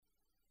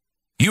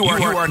You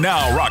are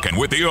now rocking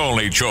with the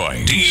only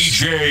choice,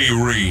 DJ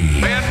Reed.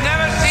 We have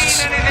never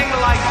seen anything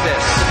like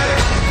this,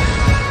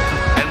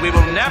 and we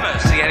will never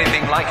see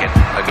anything like it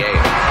again.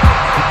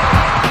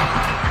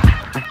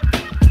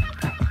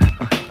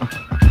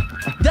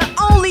 The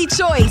only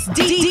choice,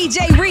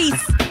 DJ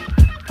Reese.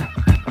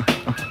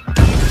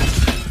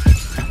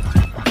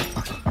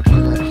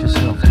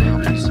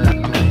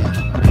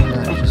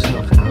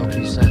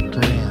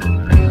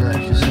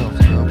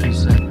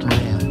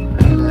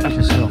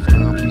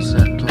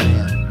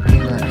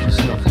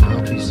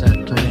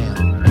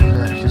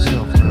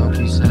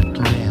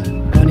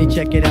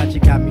 Check it out, you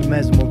got me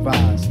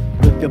mesmerized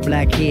with your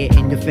black hair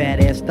and your fat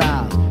ass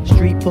styles.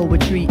 Street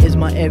poetry is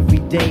my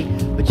everyday,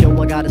 but yo,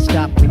 I gotta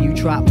stop when you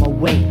drop my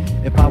weight.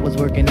 If I was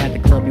working at the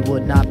club, you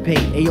would not pay.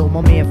 Hey yo,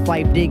 my man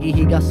Phife Diggy,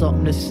 he got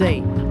something to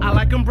say. I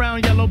like him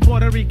brown, yellow,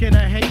 Puerto Rican,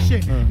 or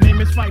Haitian.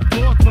 Name is Phife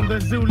Dog from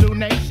the Zulu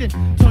Nation.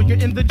 Told you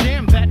in the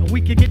jam that we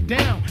could get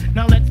down.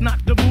 Now let's knock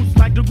the boots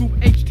like the group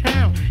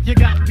H-Town. You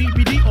got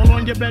BBD all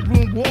on your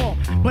bedroom wall,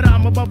 but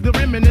I'm above the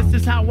rim and this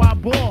is how I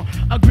ball.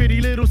 A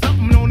gritty little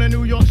something on a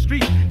New York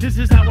street. This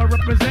is how I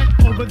represent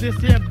over this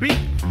here beat.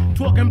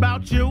 Talking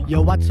about you.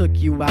 Yo, I took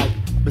you out,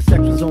 but sex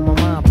was on my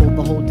mind for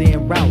the whole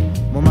damn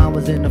route. My mind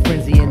was in a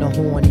frenzy in a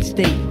horny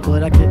state,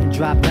 but I couldn't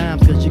drop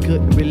dimes cause you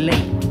couldn't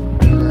relate.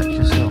 Let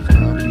yourself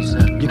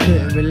represent. You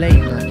couldn't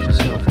relate. Let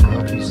yourself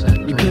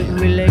represent. You couldn't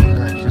relate.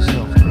 Let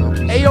yourself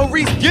represent. Hey yo,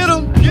 Reese, get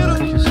him, get him.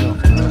 Let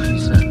yourself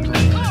represent.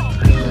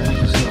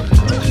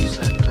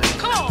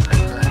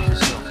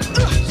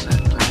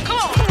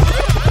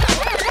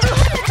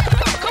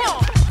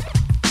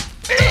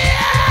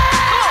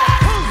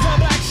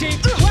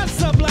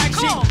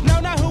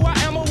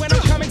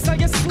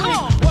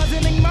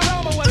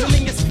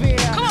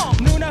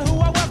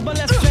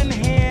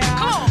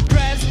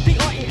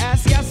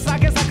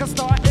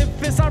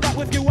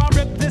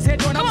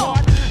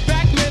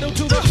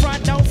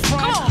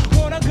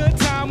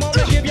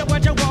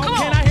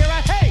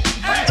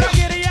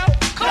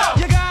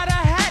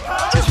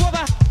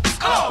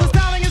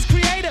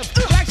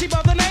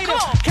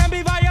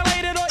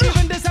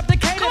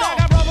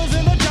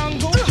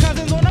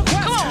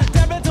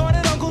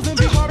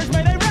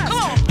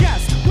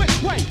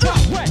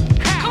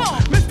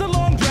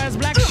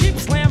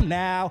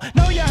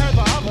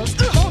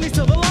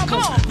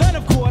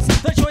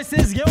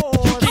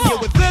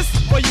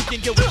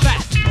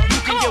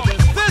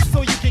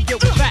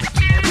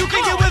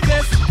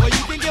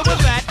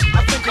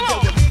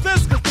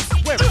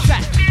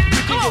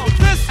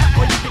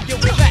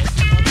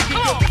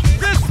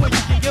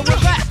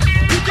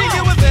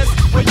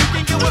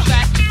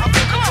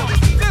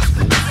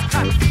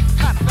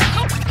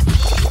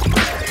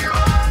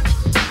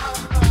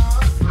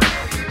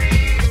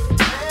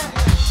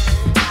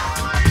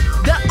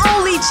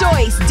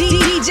 Choice,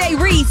 DJ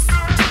Reese.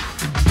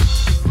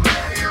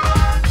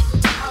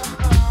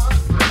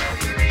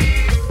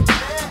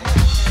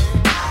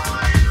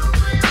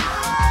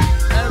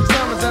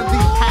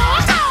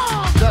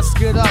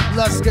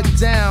 Let's get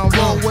down,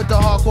 roll with the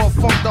hardcore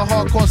funk, the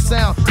hardcore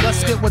sound.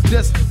 Let's get with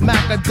this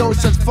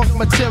Macadocious funk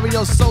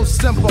material, so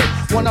simple.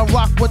 Wanna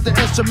rock with the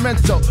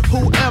instrumental,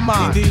 who am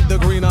I? Indeed, the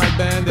green-eyed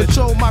bandit.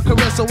 Control my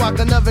career so I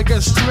can never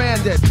get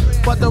stranded.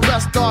 But the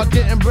rest are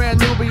getting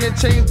brand new, being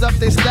changed up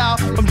their style.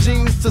 From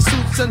jeans to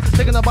suits and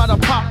thinking about a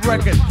pop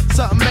record.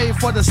 Something made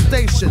for the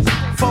station,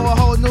 for a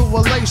whole new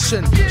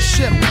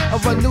relationship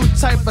of a new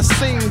type of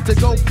scene. To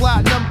go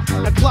platinum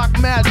and clock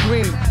mad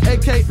green,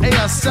 aka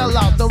a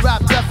sellout, the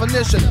rap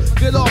definition.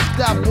 Get off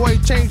that boy,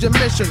 change your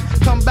mission.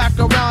 Come back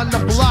around the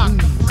block.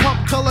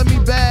 Pump color me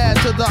bad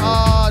to the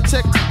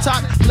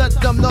tick-tock. Let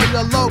them know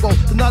your logo,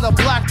 not a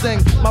black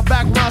thing. My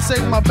background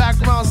sing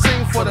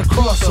for the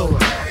crossover.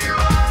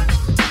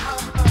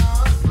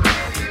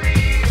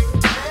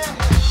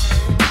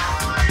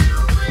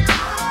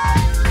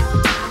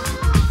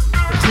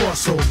 The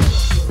crossover.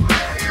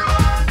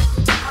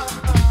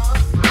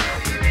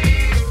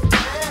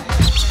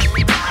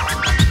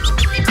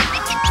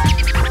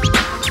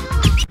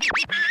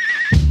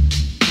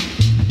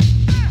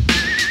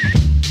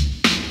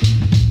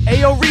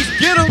 Yo, Reese,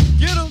 get him,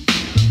 get him.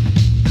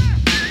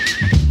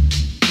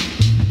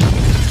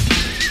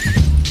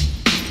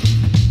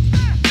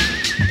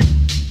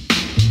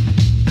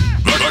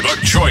 The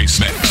Choice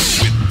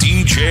Mix with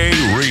DJ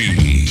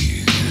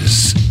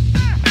Reese.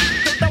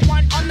 The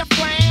one on the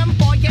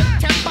flamboyant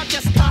temper,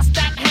 just toss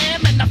that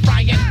ham in the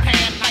frying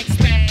pan like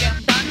spam.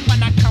 Get done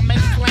when I come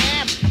and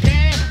slam.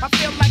 Damn, I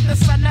feel like the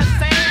son of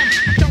Sam.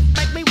 Don't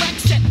make me wreck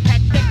shit,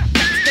 hectic.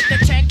 Next to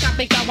the chain, got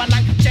me going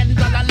like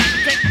General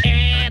Electric.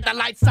 And the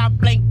lights are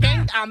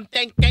blinking. I'm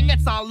thinking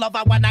it's all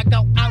over when I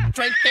go out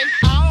drinking.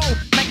 Oh,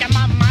 making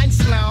my mind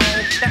slow.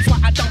 That's why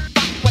I don't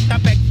fuck with the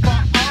big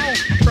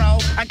 4-0, bro.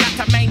 I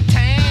got to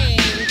maintain,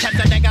 cause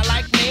a nigga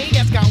like me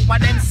is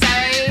going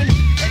insane.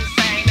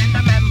 Insane in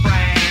the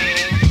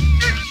membrane.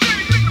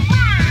 Insane in the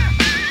membrane.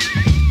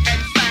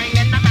 Insane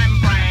in the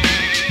membrane.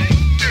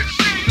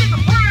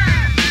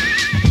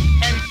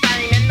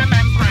 Insane in the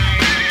membrane.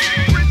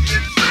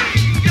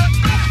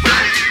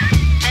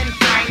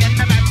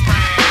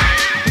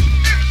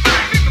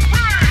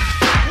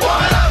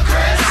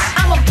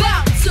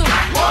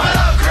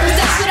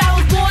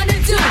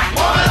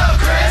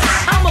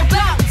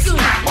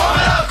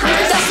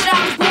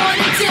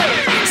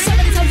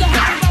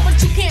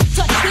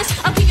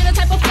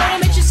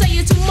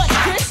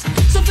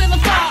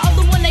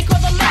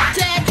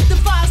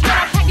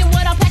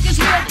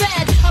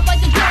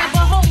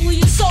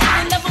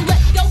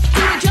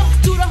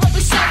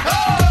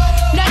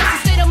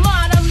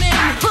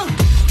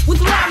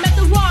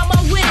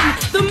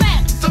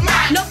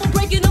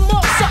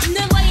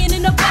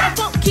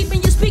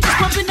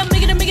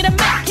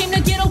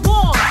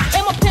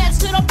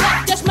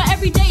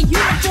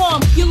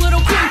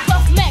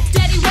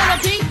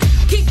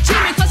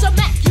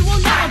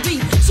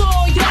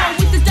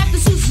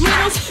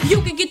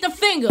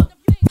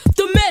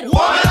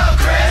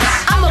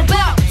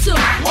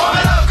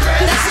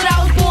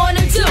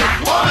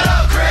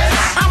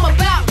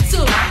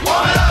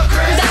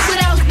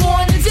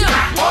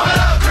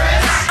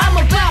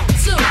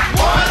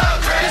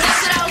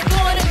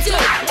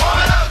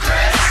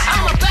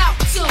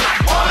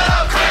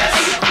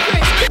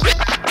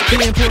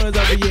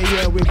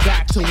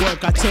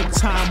 work, I took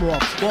time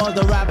off. All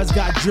the rappers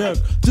got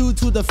jerked due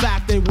to the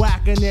fact they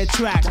whacking their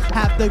track.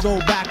 Have to go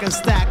back and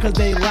stack cause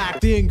they lack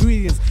the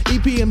ingredients,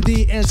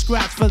 EPMD and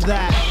scratch for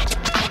that.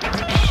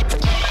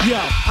 Yo,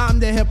 I'm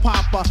the hip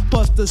hopper,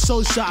 plus the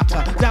soul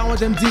shocker. Down with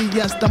MD,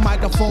 yes, the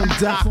microphone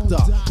doctor.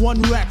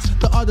 One Rex,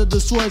 the other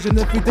dissuasion.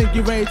 If you think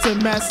you're ready to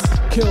mess,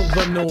 kill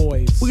the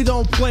noise. We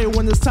don't play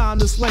when it's time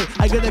to slay.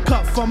 I get a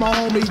cut from my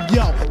homie,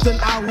 yo, then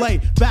I lay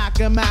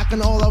back and mac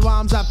and all the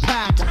rhymes I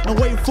pack and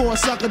wait for a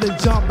sucker to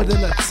jump and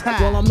then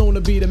attack. Well, I'm known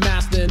to be the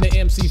master in the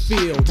MC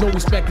field. No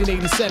respect in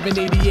 87,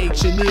 88,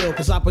 Chanel,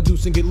 cause I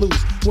produce and get loose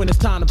when it's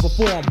time to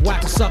perform.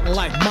 Whack a sucker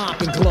like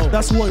Mop and Glow.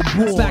 That's what it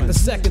born. Back the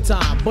second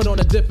time, but on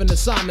a different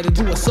assignment. To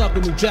do a sucker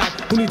new jack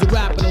who needs a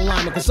rap in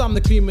alignment, cause I'm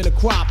the cream of the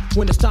crop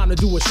when it's time to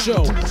do a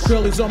show.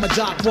 Girlies on my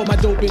jock for my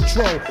dope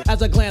intro.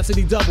 As I glance at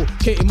the double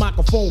K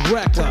microphone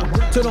wrecker.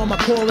 Turn on my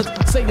callers,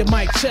 say your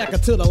mic checker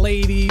to the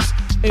ladies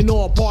and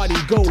all party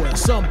goers.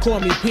 Some call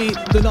me Pete,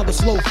 then others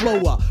slow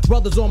flower.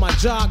 Brothers on my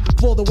jock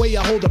for the way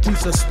I hold a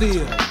piece of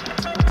steel.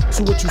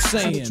 So what you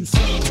saying?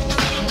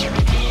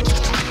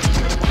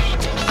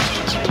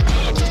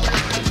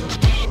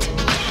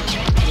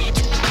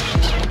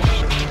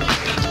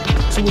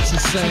 So what you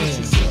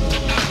saying?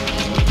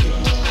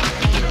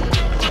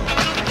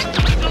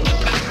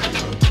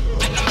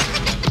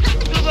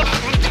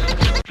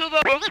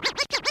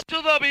 To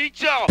the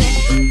beat, y'all.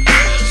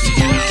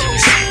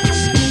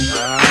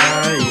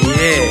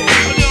 Yeah.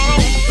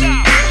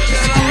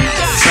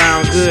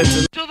 Sound good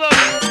to the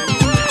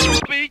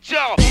beat,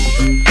 y'all.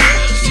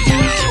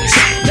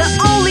 The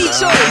only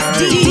choice,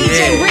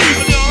 DJ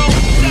Reese.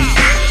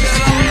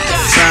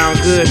 Sound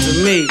good to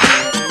me.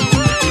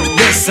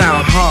 This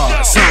sound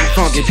hard, something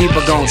funky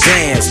people gon'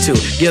 dance to.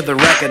 Give the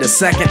record a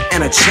second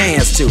and a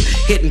chance to.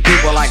 Hitting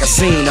people like a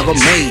scene of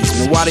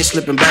amazement. While they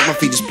slipping back, my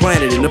feet is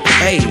planted in the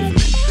pavement.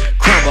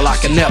 Crumble I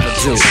can never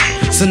do.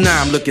 So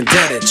now I'm looking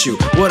dead at you.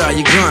 What are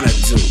you gonna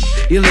do?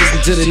 You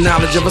listen to the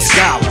knowledge of a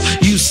scholar.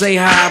 You say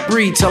how I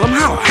breathe, tell them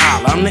how I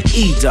holler. I'm the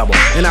E-double,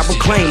 and I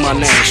proclaim my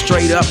name.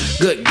 Straight up,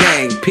 good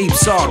gang,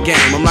 peeps all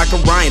game. I'm like a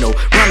rhino,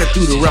 running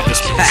through the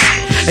roughest pack.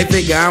 They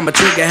figure I'm a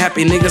trigger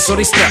happy nigga, so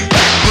they step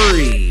back.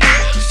 Breathe.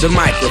 The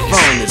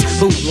microphone is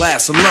who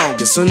lasts the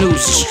longest and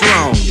who's the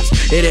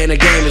strongest. It ain't a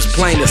game, it's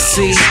plain to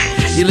see.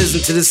 You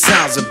listen to the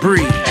sounds of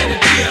breathe.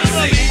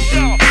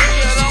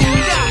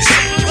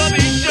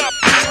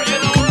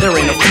 There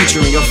ain't no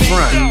future in your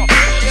front.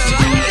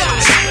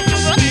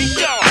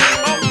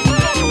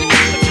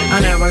 I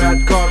never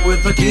got caught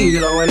with a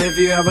kilo, and if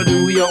you ever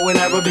do, yo, and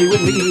ever be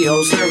with me,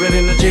 yo. Serve it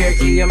in a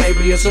Cherokee, or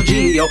maybe it's a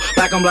Geo.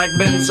 Black on black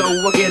Benzo,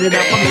 we'll get it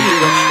up on me,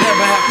 yo.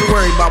 Never have to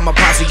worry about my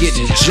posse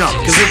getting jumped,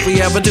 cause if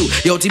we ever do,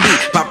 yo,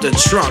 TB, pop the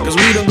trunk. Cause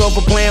we don't go for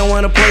playing,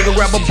 wanna play, go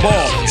grab a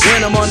ball.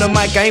 When I'm on the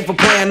mic, I ain't for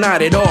playing,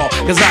 not at all.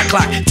 Cause I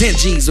clock 10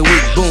 G's a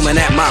week, booming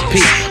at my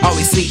peak.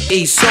 Always see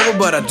E sober,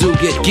 but I do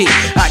get geek.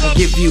 I can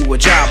give you a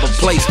job, a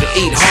place to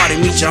eat.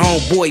 Hardy, meet your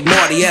homeboy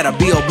Marty at a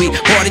B.O.B.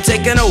 Party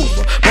taking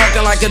over,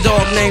 barking like a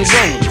dog named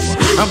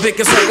Rover. I'm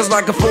picking suckers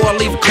like a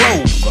 4-leaf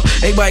clover.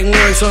 They biting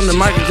lyrics on the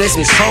mic and they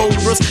some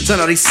cobras. So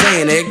now they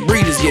saying egg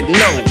breeders get no.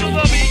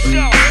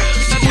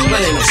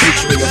 There ain't no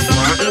future in your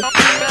front.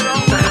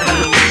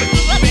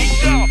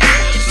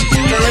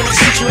 There ain't no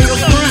future in your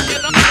front.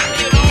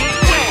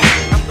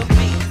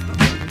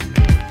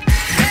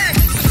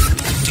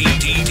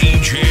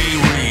 DJ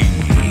Reese.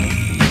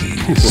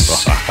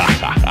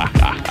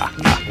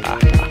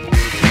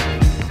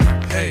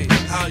 Hey,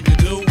 how you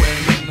doing?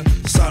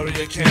 Sorry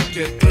I can't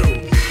get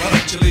through. Why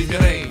don't you leave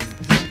your name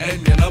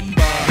and your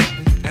number,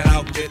 and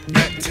I'll get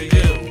back to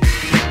you.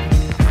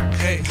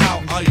 Hey,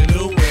 how are you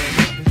doing?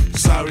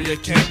 Sorry I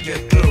can't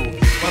get through.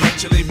 Why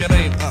don't you leave your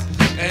name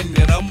and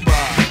your number,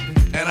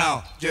 and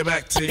I'll get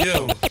back to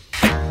you.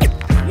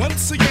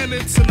 Once again,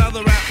 it's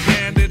another rap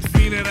bandit,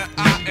 feeling an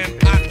eye,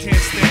 and I can't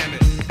stand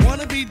it.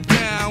 Wanna be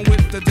down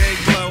with the day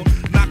glow,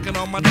 knocking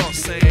on my door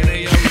saying,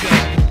 hey, yo,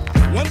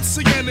 yo. Once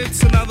again,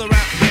 it's another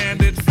rap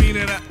bandit,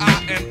 feeling an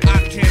eye, and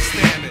I can't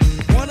stand it.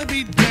 Wanna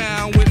be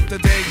down with the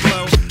day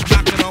glow,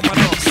 knocking on my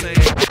door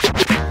saying.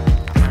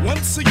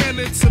 Once again,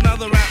 it's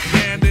another rap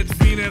bandit,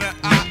 feeling an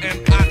eye,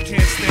 and I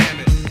can't stand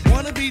it.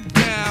 Wanna be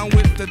down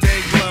with the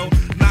day glow,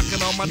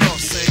 knocking on my door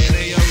saying,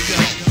 hey, yo, yo.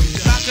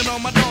 Knocking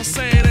on my door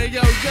saying, hey,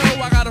 yo,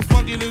 yo, I got a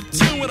funky new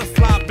tune with a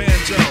fly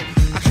banjo.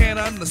 I can't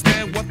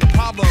understand what the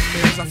problem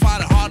is. I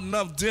find it hard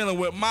enough dealing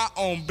with my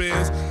own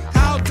biz.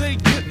 How'd they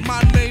get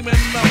my name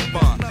and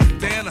number?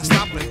 Then I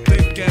stop and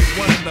think and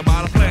wonder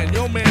about a plan.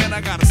 Yo, man,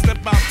 I gotta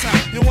step out town.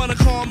 You wanna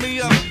call me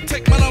up?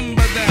 Take my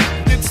number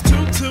down. It's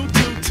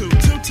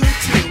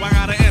 2222222. I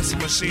got an answer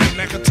machine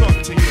that can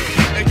talk to you.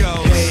 It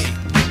goes, hey,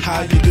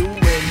 how you doing?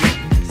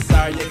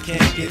 Sorry I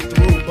can't get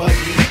through, but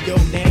leave your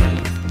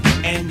name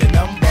and your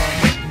number,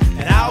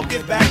 and I'll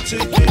get back to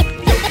you.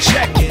 Yo,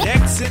 check it,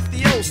 exit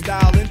the old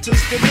style,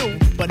 enters the new,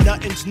 but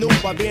nothing's new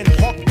by being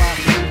hawked by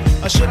you.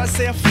 Or should I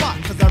say a flock,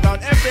 cause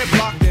around every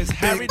block there's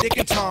Harry, Dick,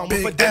 and Tom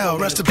with a L,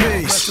 rest in peace.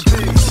 Rest in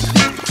peace.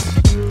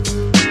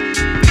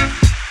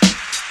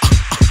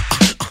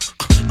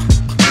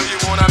 You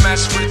wanna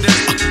mess with this?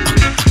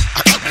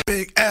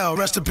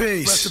 rest in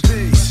peace. Rest in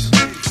peace.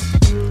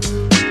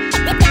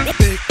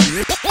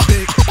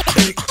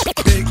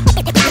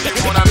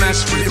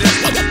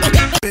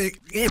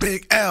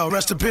 Big L,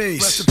 rest in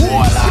peace. Rest in peace.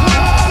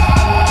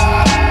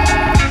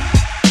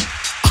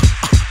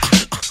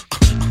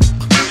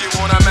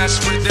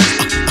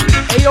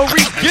 Ayo,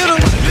 Reese, get him.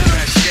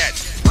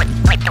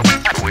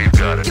 We've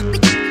got it. You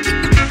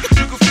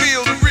can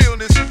feel the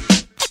realness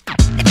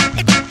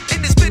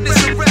in this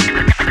business of rap.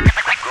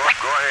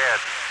 Go ahead.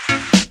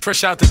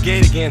 Fresh out the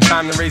gate again,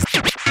 time to raise.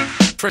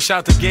 Fresh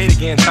out the gate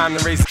again, time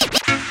to raise.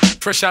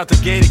 Fresh out the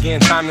gate again,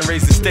 time to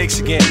raise the stakes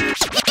again.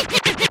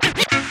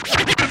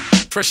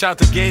 Fresh out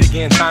the gate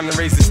again, time to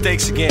raise the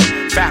stakes again.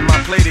 Fat my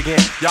plate again.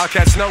 Y'all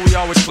cats know we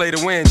always play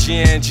to win.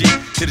 GNG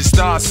to the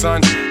stars,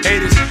 son.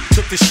 Haters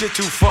took this shit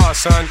too far,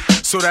 son.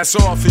 So that's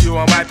all for you.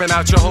 I'm wiping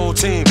out your whole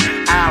team.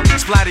 Out,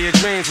 splatter your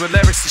dreams with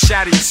lyrics to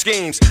shatter your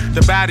schemes.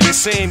 The badder you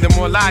seem, the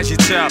more lies you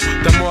tell.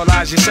 The more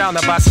lies you sound.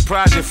 Now by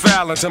surprise you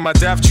fell into my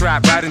death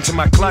trap, right into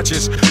my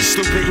clutches.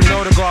 Stupid, you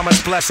know the God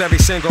must bless every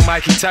single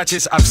mic he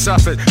touches. I've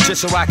suffered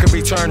just so I can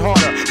return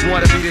harder.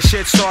 Wanna be the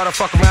shit starter?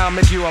 Fuck around,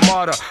 make you a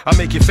martyr. I'll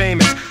make you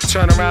famous.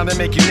 Turn around and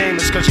make you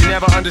nameless, cause you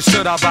never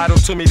understood how vital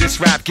to me this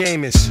rap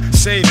game is.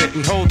 Save it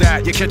and hold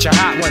that, you catch a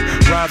hot one.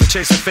 Rather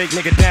chase a fake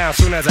nigga down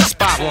soon as I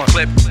spot one.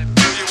 Clip.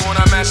 You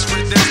wanna mess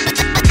with this?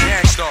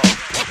 Gangstar,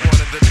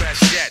 one of the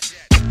best yet.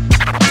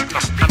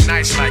 I'm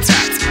nice like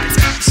that.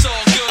 It's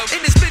all good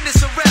in this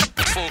business of rap.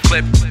 Full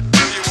clip.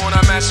 You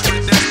wanna mess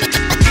with this?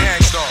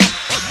 Gangstar,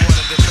 one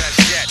of the best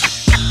yet.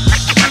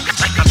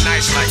 I'm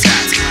nice like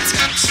that.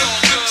 It's all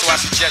good. So I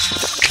suggest you.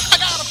 I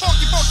got a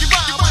funky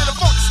rhyme with a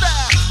funky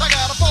style. I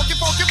got a funky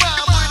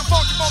rhyme with a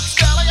funky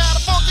style. I got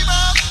a funky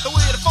rhyme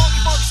with a funky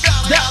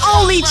style. The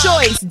only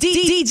choice,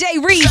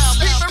 DJ Reese.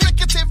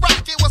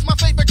 Rocket was my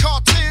favorite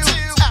cartoon.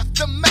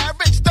 After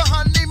marriage, the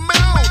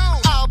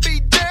honeymoon. I'll be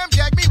damned,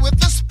 gag me with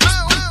a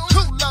spoon.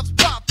 Who loves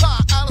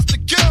Papa, Alice the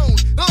Goon?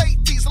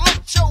 Ladies,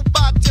 let your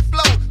body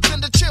flow.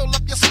 Send a chill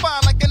up your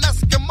spine like an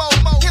Eskimo.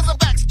 Here's a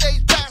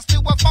backstage pass to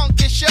a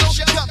funky show.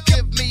 Come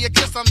give me a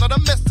kiss under the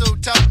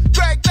mistletoe.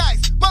 Greg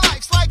Nice, my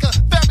life's like a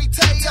fairy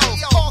tale.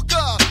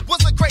 Parker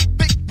was a great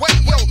big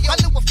whale. I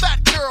knew a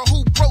fat girl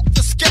who broke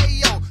the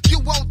scale. You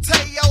won't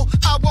tell,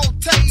 I won't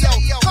tell.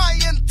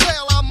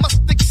 Clientele, I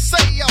must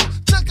excel.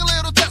 Took a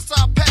little test,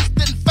 I passed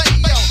and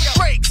failed.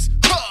 Breaks,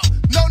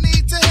 no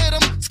need to hit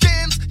them.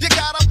 Skins, you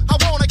got them, I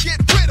wanna get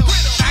rid of them.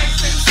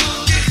 Nice and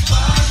smooth, it's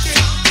funky.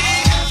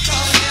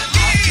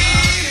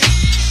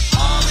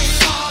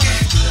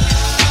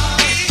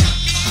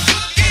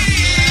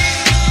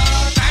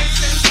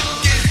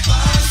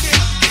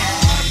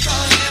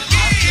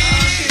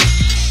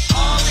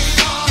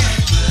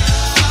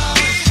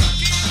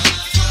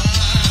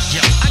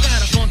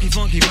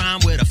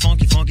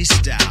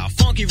 Style.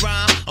 Funky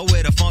rhyme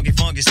with a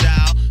funky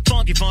style.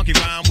 Funky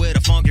rhyme with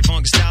a funky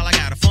style. I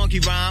got a funky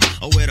rhyme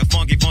with a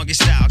funky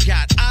style.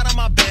 Got out of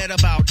my bed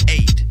about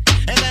 8.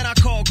 And then I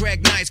called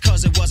Greg Nice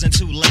cause it wasn't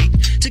too late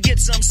to get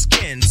some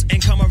skins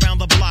and come around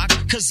the block.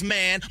 Cause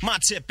man, my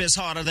tip is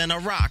harder than a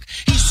rock.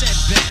 He said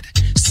bet.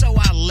 So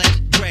I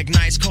let Greg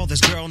Nice call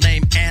this girl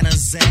named Anna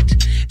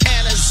Zett.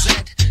 Anna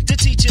Zett, the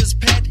teacher's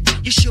pet.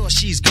 You sure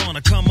she's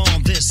gonna come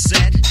on this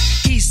set?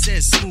 He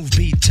says, smooth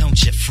beat,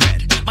 don't you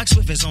fret. Mike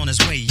Swift is on his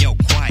way, yo,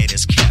 quiet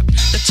as kept.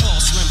 The tall,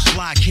 slim,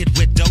 fly kid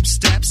with dope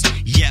steps.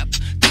 Yep,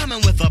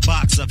 coming with a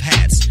box of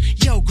hats.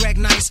 Yo, Greg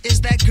Nice,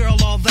 is that girl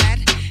all that?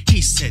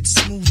 He said,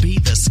 smooth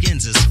beat, the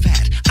skins is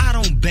fat. I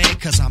don't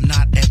beg cause I'm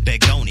not at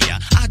Begonia.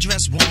 I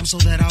dress warm so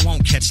that I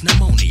won't catch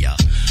pneumonia.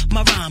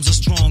 My rhymes are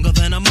stronger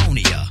than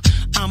ammonia.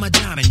 I'm a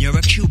diamond, you're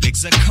a cubic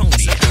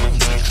zirconia.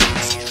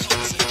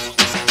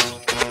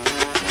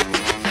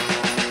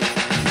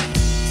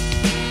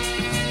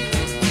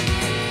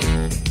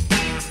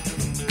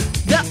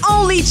 The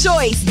only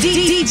choice,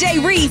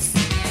 DJ Reese.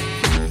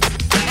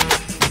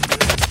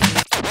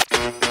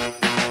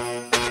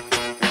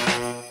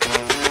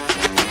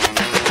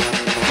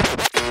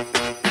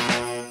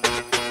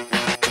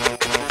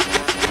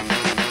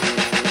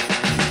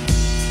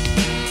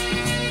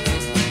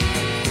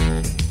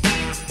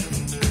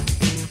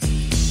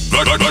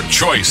 The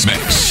Choice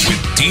Mix with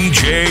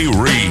DJ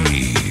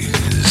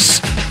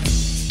Reese.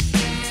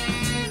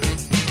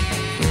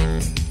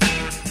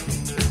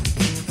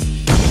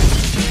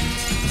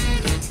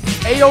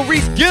 Ayo,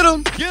 Reese, get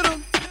him. It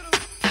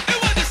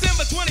was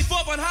December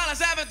 24th on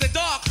Hollis Ave at the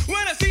dark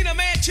when I seen a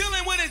man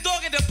chilling with his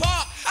dog at the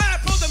park. I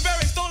approached him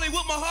very slowly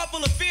with my heart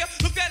full of fear.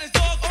 Looked at his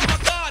dog, oh my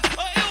God,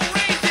 a ill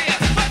reindeer.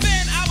 But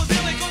then I was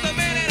ill cause the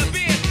man had a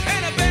beard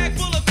and a bag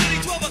full of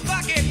goodies, 12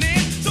 o'clock at near.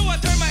 So I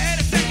turned my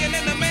head a second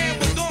and the man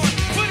was gone.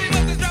 But he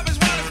must have dropped his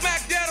wallet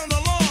smack dead on the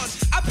lawn.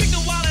 I picked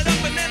the wallet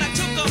up and then I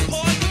took a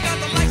pause. Took out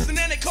the lights and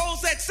then it cold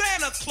said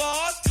Santa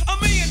Claus.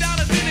 $1 million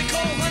in it,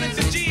 cold hundreds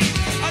of G's.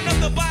 Enough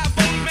to buy a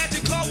boat,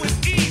 magic car with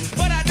ease.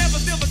 But I never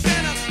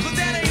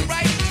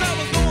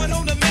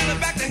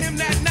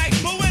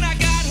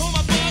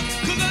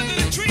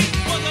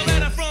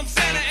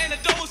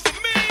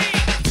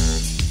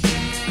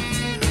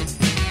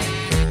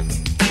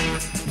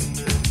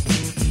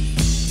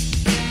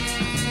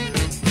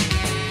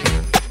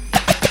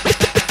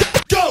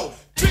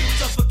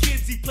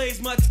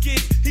much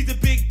gigs. He's the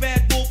big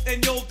bad wolf,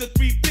 and yo, the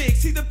three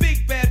bigs. He's the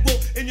big bad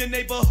wolf in your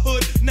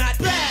neighborhood. Not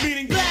bad,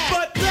 meaning bad,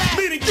 but bad,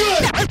 meaning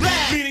good.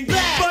 Bad, meaning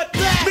bad, but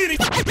bad, meaning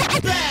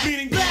bad,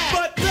 meaning bad,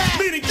 but bad,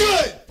 meaning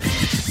good.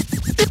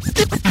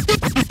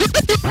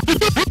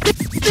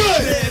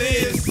 Good. There it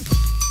is.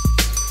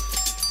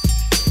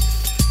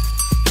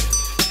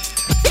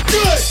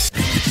 Good.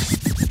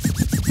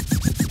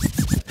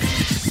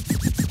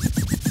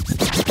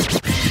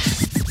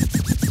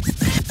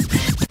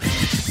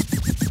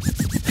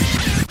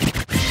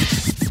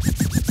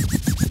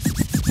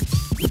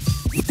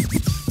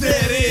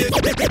 There it is.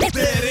 There it is.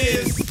 There it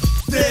is.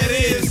 There it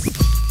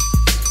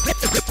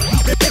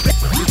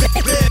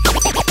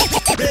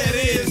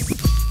is.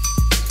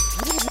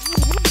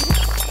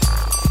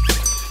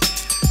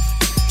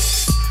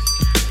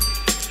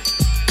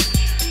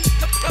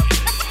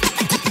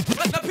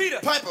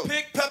 Piper,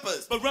 pick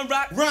peppers, but run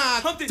rock,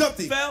 rhyme, Humpty,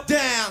 Dumpty, fell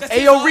down.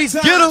 Ayo, Reese,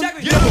 get him. Get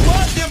him.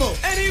 Demo.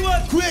 And he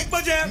was quick,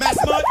 but jam, Max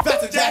Mud,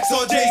 Faster Jacks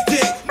on Jay's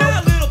dick.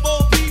 Now little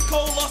Bo Peep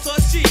Cole lost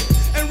her sheep,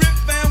 and Rip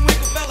Van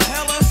Winkle fell a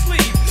hell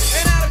asleep.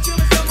 And out of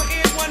chillin' summer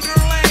in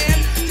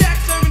Wonderland, Jack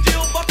serving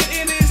Jill bucket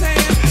in his hand.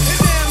 His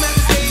damn man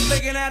is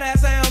making out that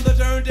sound. The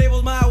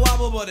turntables might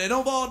wobble, but they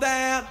don't fall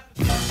down.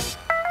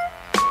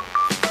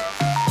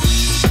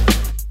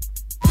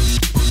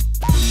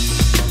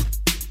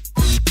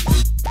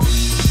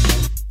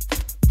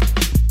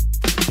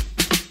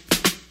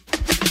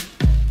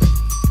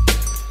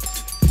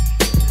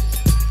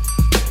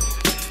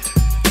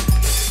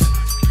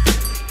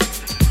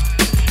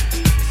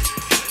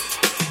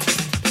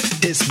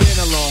 It's been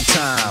a long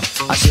time,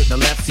 I shouldn't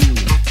have left you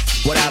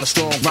without a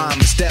strong rhyme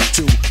to step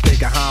to.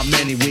 Think of how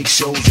many weeks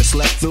shows you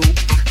slept through.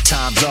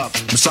 Time's up,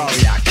 I'm sorry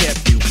I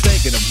kept you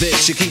thinking of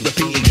this. You keep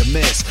repeating your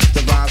miss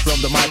the rhymes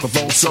from the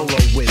microphone solo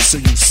with. So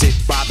you sit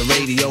by the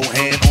radio,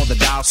 hand on the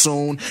dial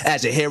soon.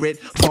 As you hear it,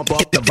 pump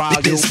up the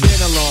volume. It's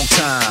been a long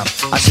time,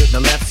 I shouldn't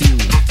have left you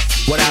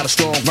without a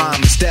strong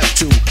rhyme to step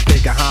to.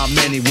 Think of how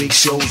many weeks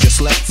shows you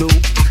slept through.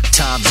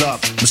 Time's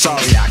up, I'm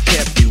sorry I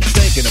kept you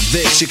thinking of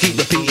this. You keep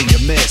repeating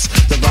your miss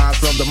the rhymes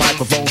from the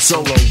microphone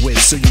solo with.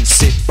 So you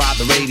sit by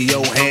the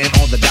radio, hand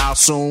on the dial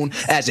soon.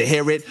 As you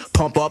hear it,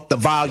 pump up the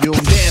volume.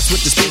 Dance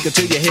with the speaker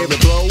till you hear it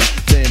blow.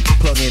 Then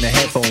plug in a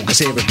headphone, cause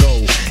here it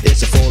go.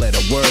 It's a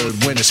four-letter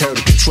word when it's heard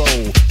to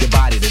control your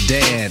body to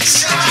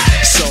dance.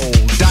 So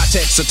dot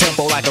text a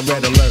tempo like a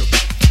red alert.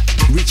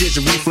 Reach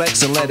your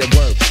reflex and let it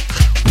work.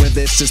 When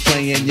this is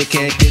playing, you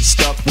can't get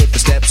stuck with the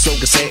steps. So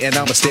cassette and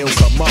I'ma still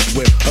come up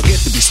with a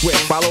gift to be swift.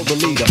 Follow the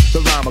leader,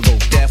 the rhyme will go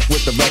deaf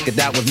with the record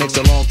that was mixed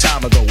a long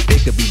time ago.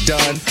 It could be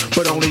done,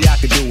 but only I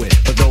could do it.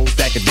 For those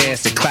that can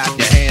dance and clap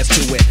your hands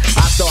to it.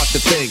 I start to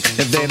think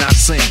and then I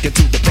sink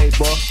into the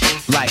paper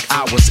like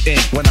I was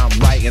ink. When I'm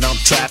writing, I'm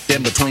trapped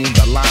in between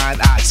the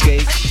line. I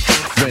escape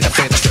when I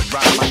finish the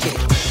rhyme. I can't.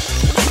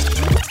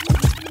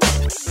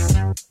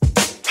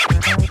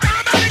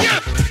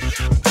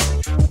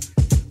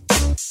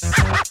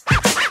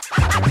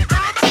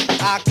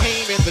 I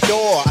came in the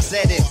door, I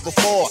said it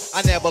before,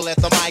 I never let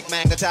the mic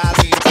magnetize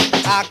me.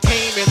 I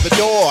came in the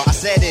door, I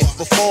said it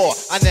before,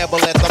 I never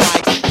let the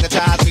mic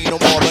magnetize me no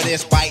more. But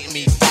it's biting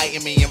me,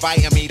 fighting me,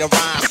 inviting me to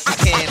rhyme. I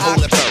can't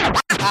hold it back.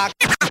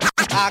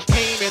 I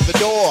came in the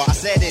door, I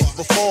said it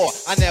before,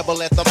 I never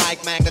let the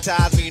mic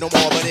magnetize me no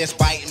more. But it's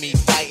biting me,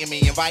 fighting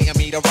me, inviting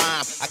me to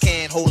rhyme. I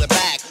can't hold it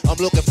back, I'm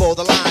looking for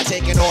the line,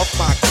 taking off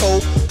my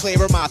coat,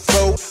 clearing my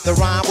throat. The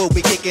rhyme will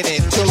be kicking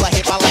in till I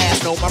hit my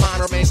last note. My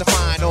mind remains to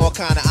find all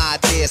kind of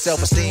ideas.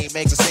 Self-esteem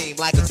makes it seem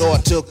like the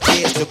thought took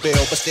years to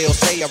build, but still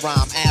say a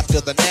rhyme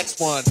after the next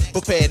one.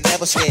 Prepared,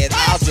 never scared,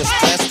 I'll just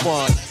bless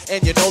one.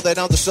 And you know that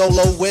I'm the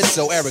soloist,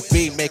 so Eric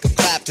B, make a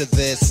clap to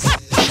this.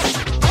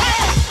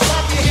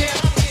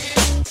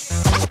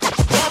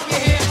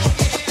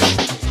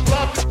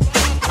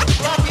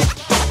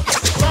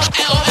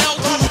 LL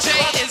Cool J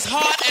is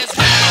hard as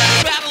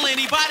hell. Battle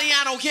anybody,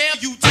 I don't care.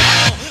 You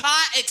tell,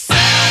 I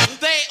excel.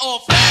 They all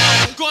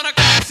fail. Gonna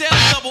cocktail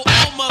double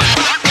L, must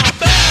rock my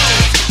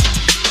bells.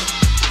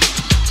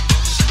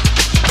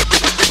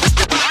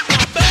 Rock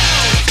my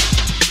bells.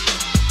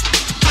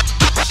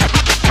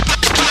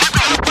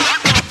 Rock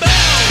my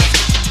bells.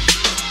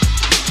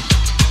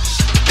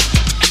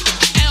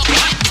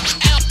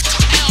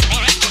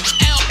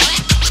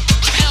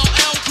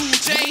 LL Cool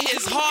J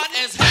is hard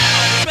as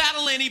hell.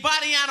 Battle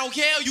anybody, I don't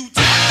care. You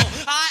tell,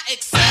 I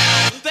excel.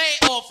 They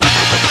all fail.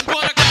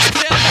 Gonna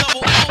cocktail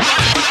double L,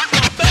 must rock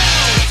my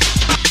bells.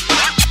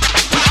 Rock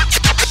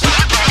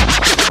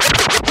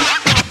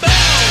my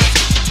bells.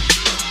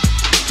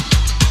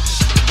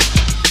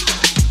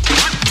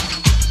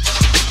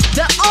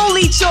 The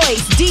only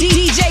choice,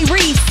 DJ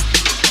Reese.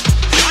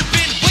 I've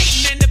been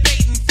waiting and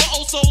debating for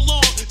oh so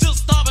long,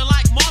 just starving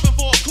like Marvin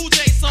for a Cool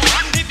J song.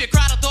 If you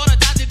cried, I thought I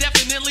died, you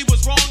definitely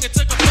was wrong. It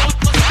took a thought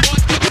plus a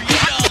voice to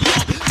create a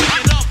along.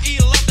 Taking off,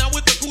 eat up now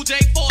with the Cool J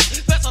force,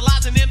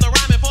 specializing in the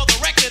rhyming for the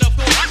record, of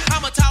course.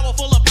 I'm a tower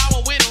full of power,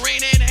 wind,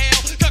 rain, and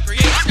hail. Could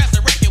create, scratch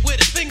the record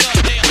with his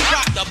fingernail.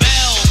 Rock the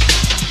bell.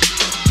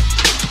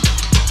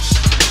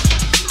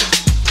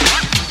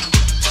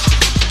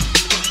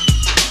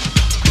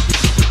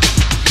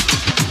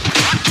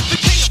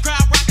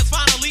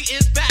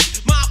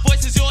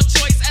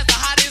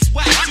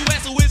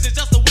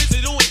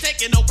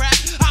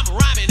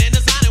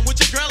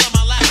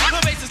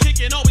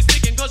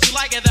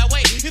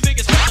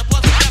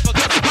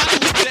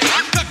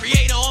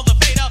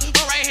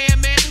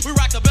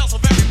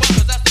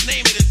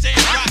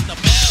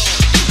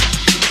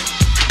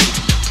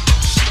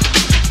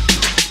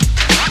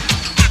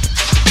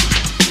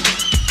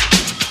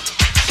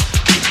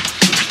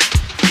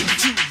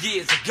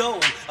 years ago,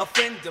 a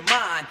friend of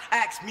mine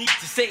asked me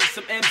to say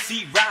some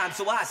MC rhyme.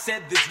 So I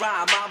said this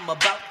rhyme I'm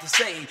about to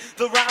say.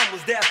 The rhyme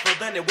was there, but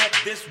then it went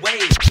this way.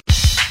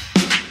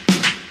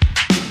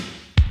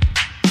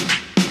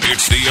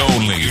 It's the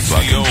only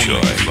fucking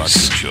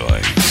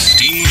choice.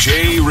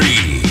 DJ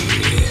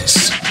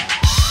Reese.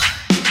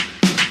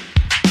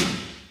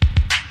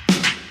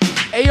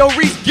 Ayo,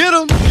 Reese, get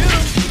him.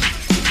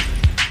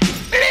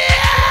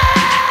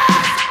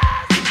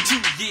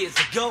 2 years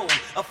ago,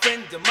 a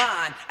friend of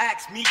mine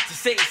asked me to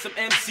say some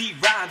MC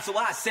rhyme. So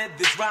I said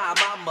this rhyme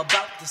I'm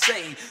about to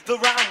say. The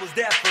rhyme was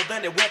there, but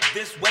then it went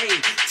this way.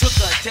 Took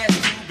a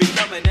test to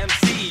become an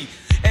MC.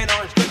 And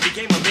Orange Cliff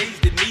became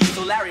amazed at me.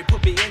 So Larry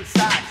put me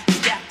inside his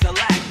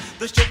Cadillac.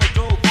 The chauffeur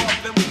drove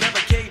off and we never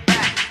came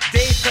back.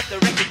 Dave cut the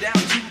record down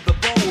to the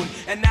bone.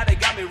 And now they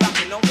got me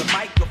rocking on the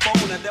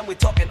microphone. And then we're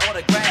talking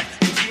autographs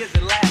and tears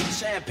and laughs.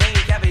 Champagne,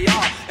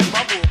 caviar, and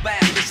bubble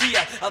bath. You see,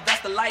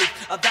 that's the life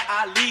that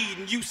I lead.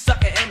 And you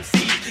sucker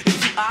MCs,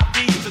 it's who I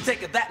be. So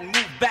take that and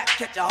move back,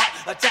 catch a heart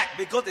attack.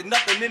 Because there's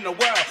nothing in the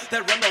world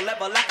that run no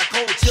level like a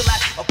cold chill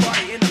at a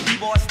party in the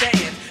b-boy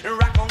stand. And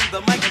rock on the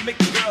mic and make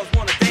the girls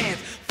wanna dance.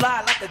 Fly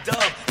like a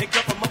dove and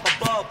come from up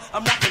above.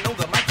 I'm rocking on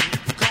the mic and you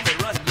can call me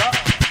Run Love.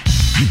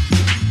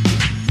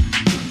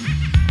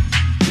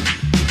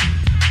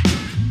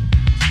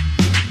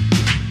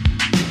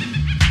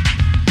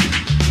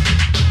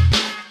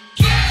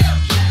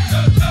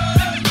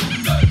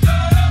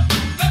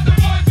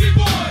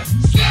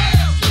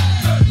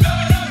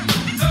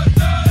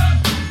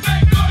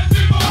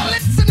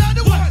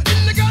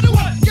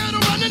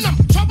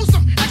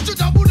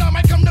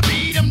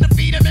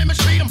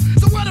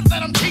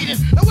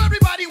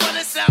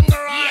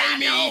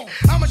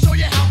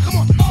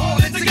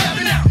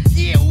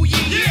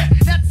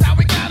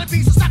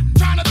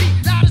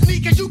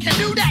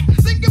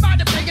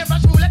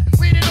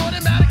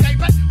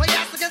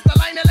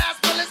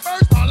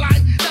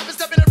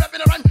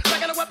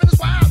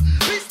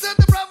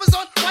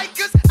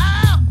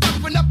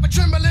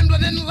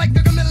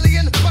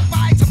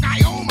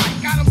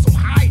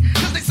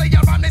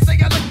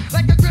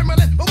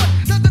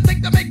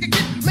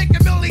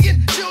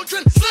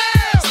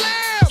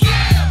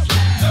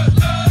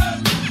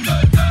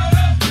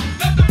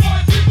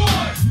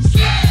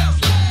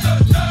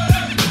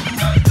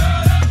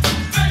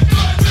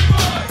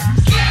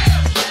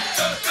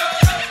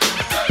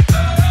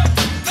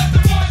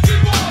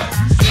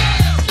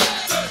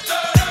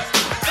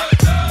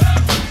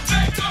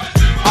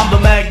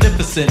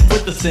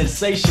 With the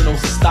sensational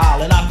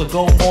style, and I could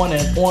go on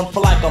and on for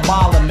like a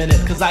mile a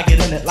minute, cause I get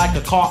in it like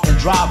a car and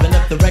drive. And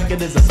if the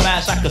record is a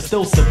smash, I could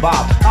still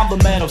survive. I'm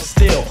the man of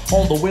steel,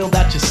 on the wheel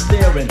that you're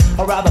steering,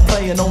 or rather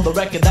playing on the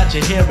record that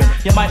you're hearing.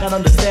 You might not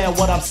understand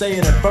what I'm saying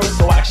at first,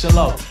 so action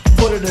love,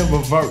 put it in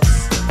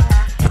reverse.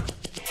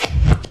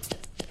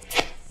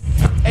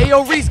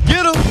 Ayo, Reese,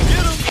 get him.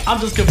 I'm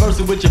just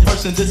conversing with your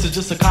person, this is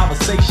just a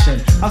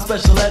conversation. I'm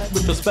special ed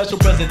with a special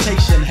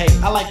presentation. Hey,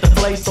 I like to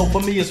play, so for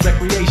me it's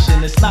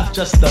recreation. It's not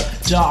just a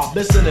job,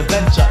 it's an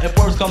adventure. If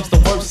worse comes to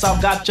worse,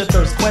 I've got your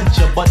thirst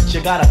quencher, but you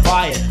gotta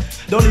buy it.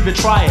 Don't even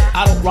try it,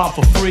 I don't rhyme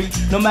for free,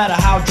 no matter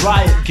how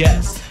dry it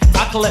gets.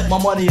 I collect my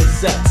money in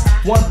sets,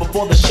 one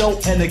before the show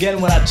and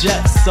again when I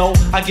jet. So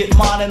I get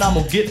mine and I'm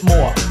gonna get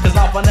more, cause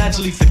I'm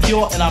financially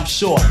secure and I'm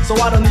sure. So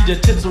I don't need your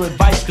tips or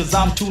advice, cause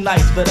I'm too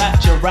nice for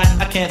that, you rat.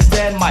 I can't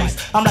stand mice,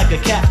 I'm like a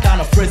cat,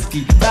 kinda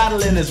frisky.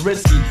 Battling is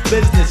risky,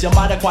 business, you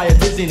might acquire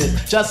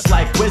dizziness, just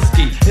like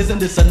whiskey. Isn't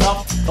this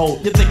enough? Oh,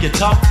 you think you're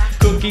tough?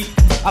 Cookie?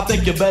 I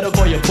think you better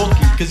call your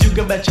bookie, cause you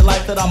can bet your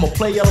life that I'm a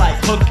player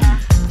like hooky.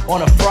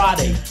 On a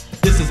Friday,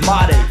 this is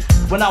my day.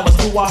 When I was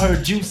through, I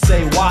heard you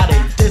say, why they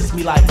diss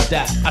me like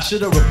that? I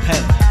should've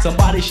repent.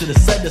 Somebody should've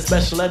said the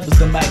special ed was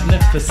the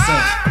magnificent.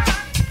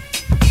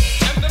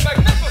 I'm the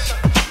magnificent.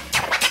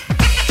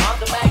 I'm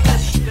the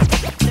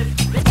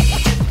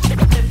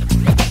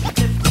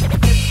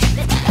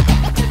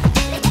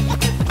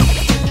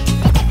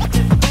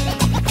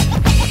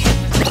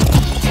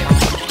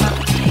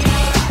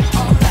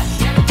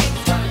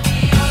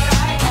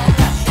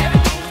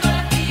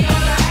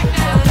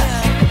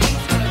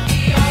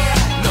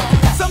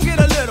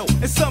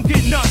some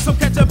get none, some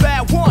catch a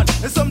bad one,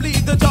 and some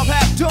leave the job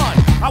half done.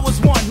 I was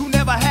one who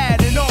never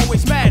had and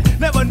always mad,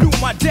 never knew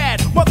my dad,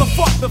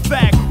 motherfuck the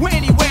fag. Well,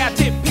 anyway, I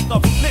did pick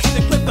up,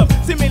 lipstick clipped up,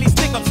 seemingly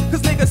stick ups,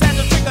 cause niggas had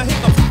to trigger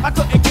hiccups. I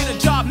couldn't get a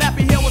job,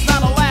 nappy hair was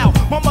not allowed.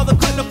 My mother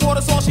couldn't afford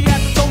us, all she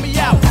had to throw me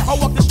out. I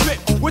walked the strip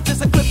with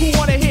just a clip who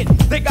wanna hit.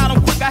 They got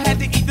them quick, I had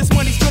to eat this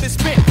money's good as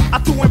spit. I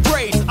threw in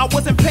braids, I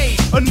wasn't paid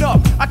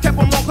enough. I kept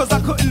them long cause I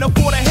couldn't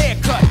afford a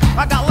haircut.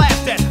 I got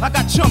laughed at, I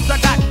got chumped, I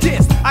got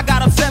dissed. I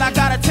got upset, I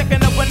got a tick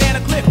and a banana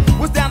clip.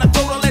 Was down the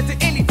throat, I led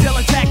to any deal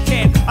and Jack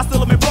can. I still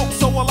have been broke,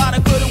 so a lot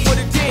of good it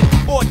would've did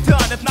or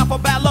done. If not for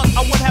bad luck,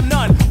 I wouldn't have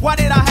none. Why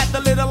did I have to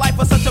live a life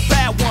for such a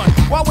bad one?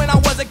 Why when I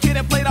was a kid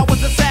and played, I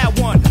was a sad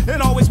one,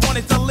 and always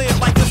wanted to live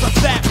like this or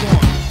that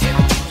one.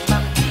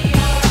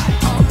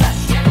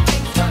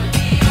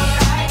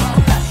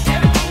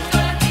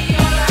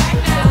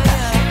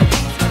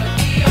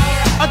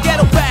 A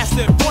ghetto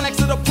bastard, born next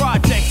to the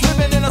projects,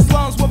 living in a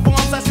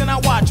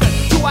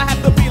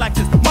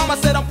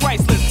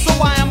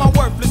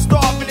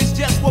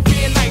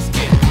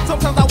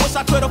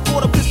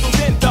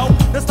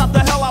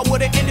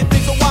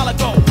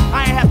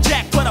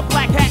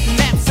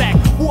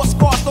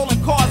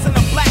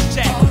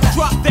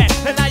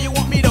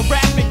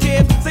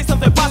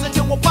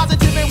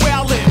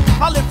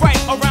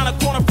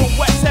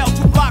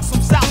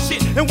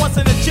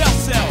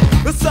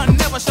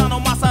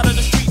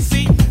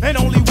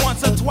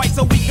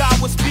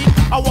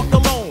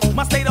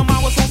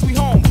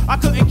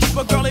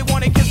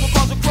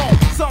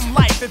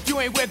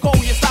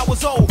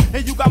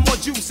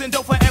juice and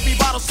dope for every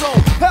bottle sold.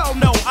 Hell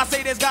no, I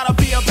say there's gotta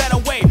be a better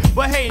way.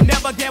 But hey,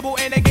 never gamble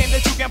in a game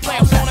that you can play.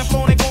 I'm flowing and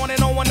flowing and going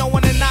and on,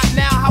 knowing and not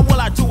now. How will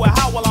I do it?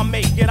 How will I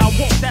make it? I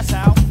won't, that's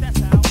how.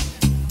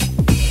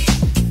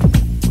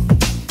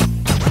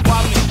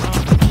 Why me,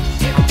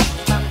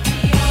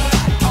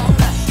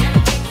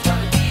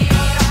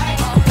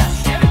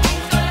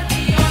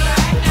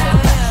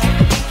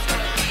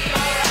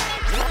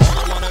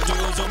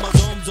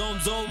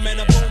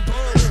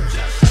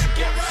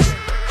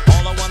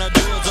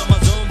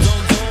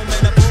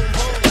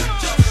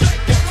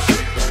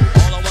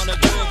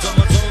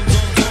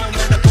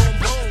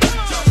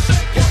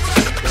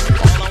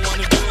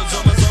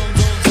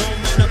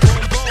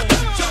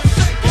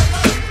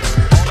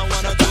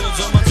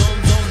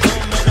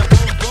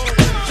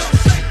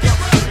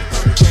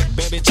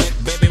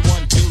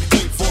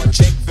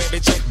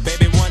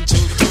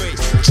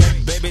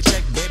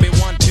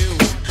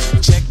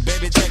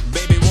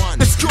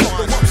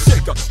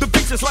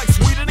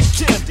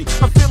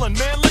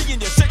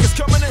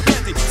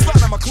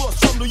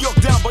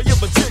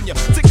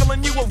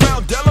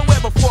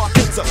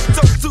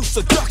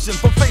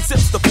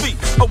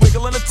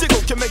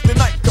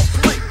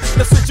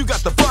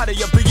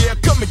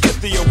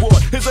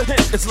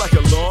 it's like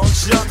a long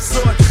sharp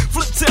sword.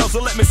 Flip tails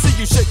and let me see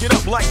you shake it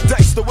up like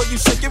dice. The way you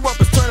shake it up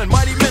is turning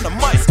mighty men to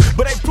mice.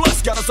 But A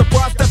plus got a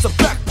surprise that's a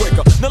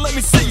backbreaker. Now let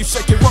me see you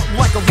shake it up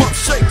like a rump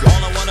shaker.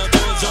 All I wanna do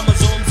is zoom,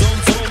 zoom, zoom,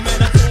 zoom,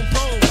 and a boom,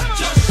 boom.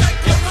 Just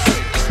shake it.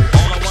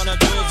 All I wanna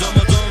do is zoom,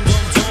 zoom,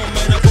 zoom, zoom,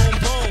 and a boom,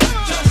 boom.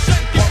 Just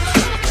shake it.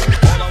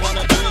 All I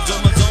wanna do is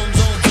zoom, zoom,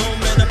 zoom,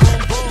 zoom, and a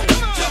boom, boom.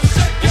 Just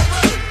shake it.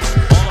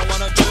 All I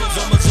wanna do is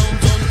zoom, zoom,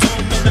 zoom,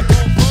 zoom, and a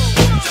boom,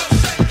 boom.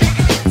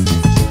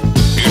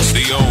 It's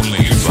the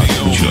only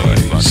fucking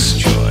choice.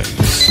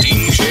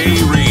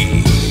 DJ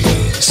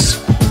Reese.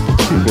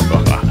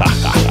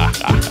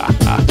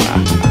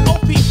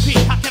 OPP,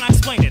 how can I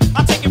explain it?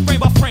 I take it frame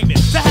by frame it.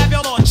 To have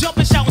y'all all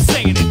jumping, shouting,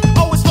 saying it.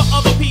 O is for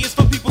other, P is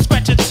for people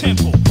scratch a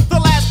temple. The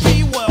last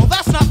P, well,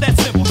 that's not that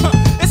simple.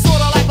 It's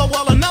sorta like a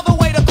well, another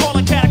way to call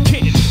a cat a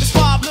kitten. It's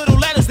 5 little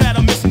letters that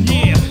are missing,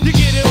 yeah. You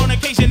get it on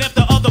occasion if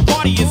the other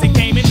party isn't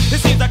gaming. It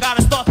seems I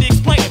gotta start to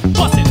explain it.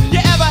 Bust it. You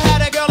ever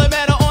had a girl that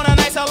met her on a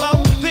nice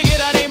hello? They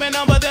get her name and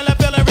number, then let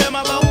feel it real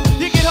mellow.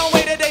 You get home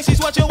late today, she's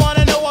what you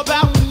wanna know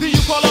about. Do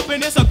you call up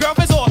and it's a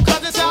girlfriend's or a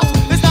cousin's house?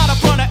 It's not a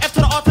front, a F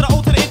to the R to the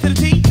O to the N to the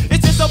T.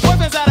 It's just a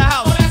boyfriend's at a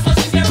house. Oh, that's what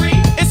she said,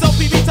 Reed. It's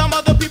OPB, time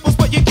other people's,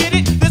 but you get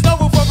it. There's no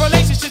room for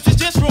relationships, it's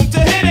just room to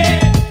hit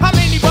it. How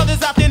many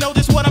brothers out there know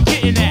just what I'm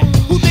getting at?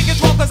 Who think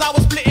it's wrong cause I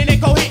was splitting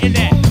and co-hitting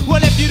that?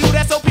 Well, if you do,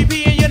 that's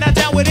OPP and you're not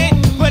down with it.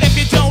 But if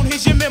you don't,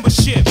 here's your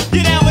membership.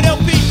 You down with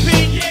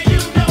LPP? Yeah, you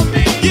know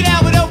me. You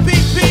down with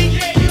LPP?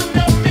 Yeah, you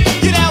know me.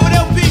 You down with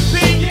LPP?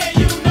 Yeah,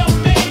 you know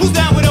me. Who's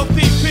down with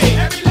LPP?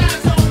 Every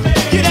last on me.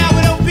 You down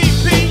with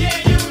LPP? Yeah,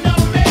 you know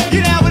me. You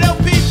down with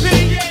LPP?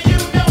 Yeah, you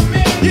know me.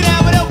 You down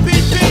with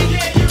LPP?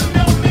 Yeah, you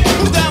know me.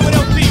 Who's down with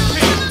LPP?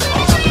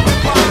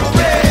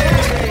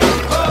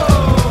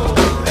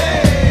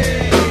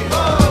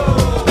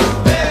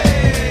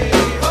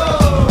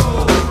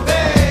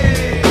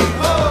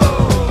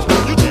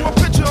 You drew a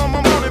picture on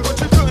my morning, but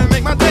you couldn't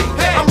make my day.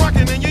 I'm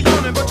rocking and you're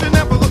yawning, but you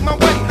never look my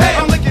way.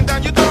 I'm licking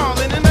down your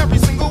darling in every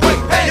single way.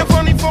 You're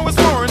funny for it's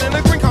foreign and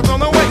the green card's on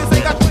the way. This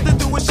ain't got shit to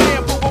do with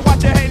shampoo, but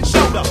watch your head and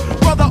shoulder.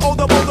 Brother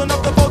older, bold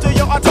enough to fold you,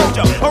 yo, I told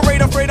ya.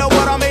 Afraid of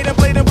what I made and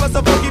played and plus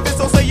a funky bit.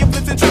 So say you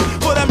flips and tricks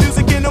for that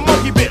music in the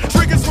monkey bit.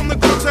 Triggers from the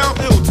good town,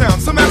 ill town.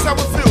 Some ask how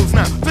it feels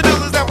now. For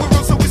dealers that we're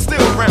real, so we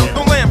still round.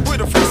 Don't lamp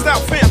with a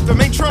freestyle phantom.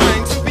 Ain't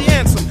trying to be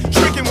handsome.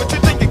 Tricking what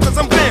you're thinking, cause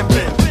I'm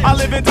vamping. I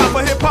live in top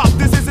of hip hop.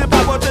 This is hip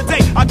hop of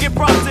today. I give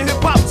props to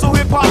hip hop, so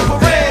hip hop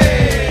parade.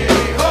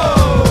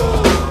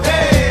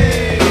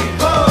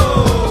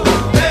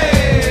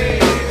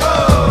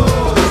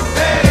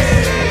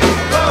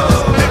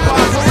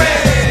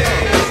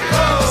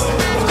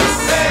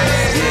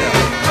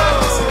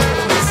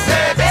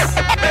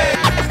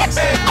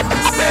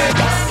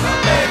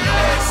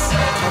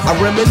 I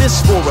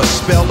reminisce for a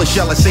spell, or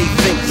shall I say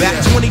think back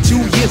 22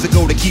 years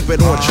ago to keep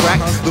it on track.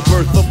 The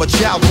birth of a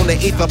child on the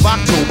 8th of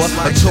October.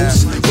 A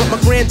toast, but my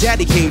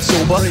granddaddy came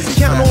sober.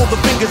 Count all the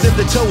fingers and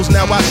the toes,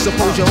 now I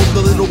suppose you hope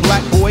the little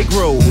black boy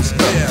grows.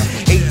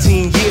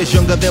 18 years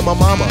younger than my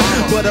mama,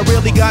 but I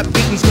really got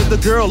beatings cause the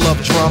girl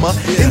loved drama.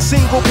 In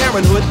single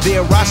parenthood,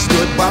 there I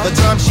stood. By the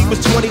time she was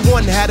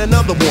 21, had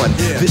another one.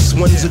 This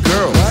one's a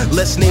girl,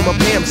 let's name her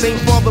Pam. Same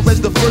father as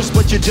the first,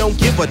 but you don't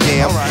give a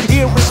damn.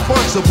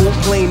 Irresponsible,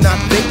 plain not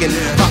thinking.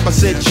 Papa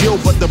said chill,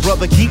 but the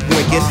brother keep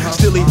winking.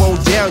 Still he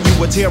won't down you,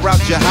 would tear out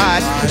your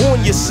hide.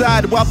 On your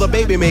side while the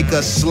baby make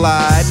a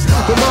slide.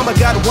 But mama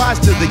got wise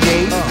to the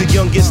game. The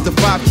youngest of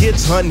 5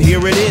 kids, hun,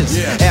 here it is.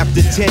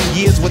 After 10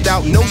 years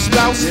without no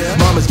spouse,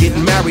 mama's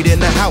getting married in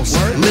the house.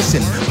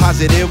 Listen,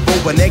 positive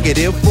over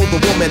negative for the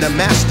woman a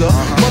master.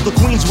 Mother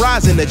Queen's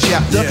rise in the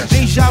chapter.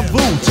 Deja vu,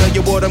 tell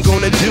you what I'm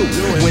gonna do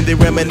when they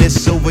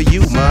reminisce over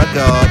you, my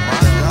God.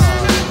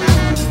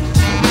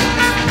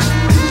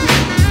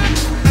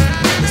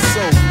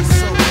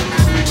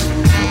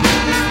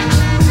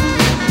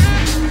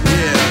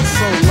 Yeah,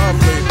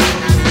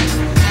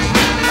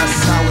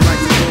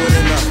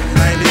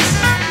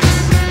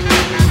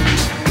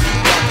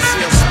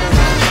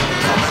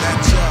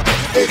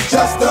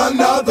 just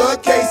another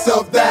case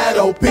of that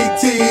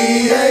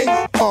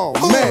OPTA. Oh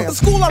man. In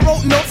school I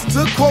wrote notes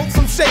to quote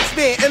some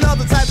Shakespeare and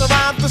other types of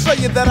rhymes to show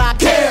you that I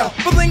care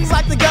for things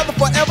like together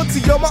forever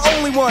till you're my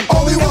only one.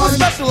 Only it one. was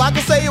special, I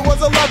could say it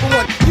was a loving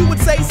one. You would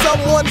say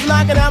someone's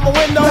knocking at my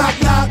window. Knock,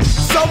 knock.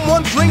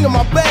 Someone's ringing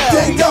my bell.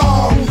 Ding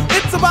dong.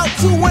 It's about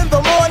 2 in the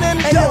morning.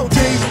 Hey yo,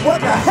 G,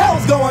 what the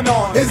hell's going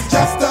on? It's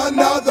just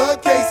another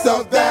case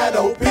of that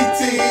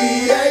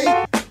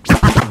OPTA.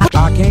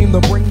 I came to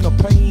bring the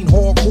pain,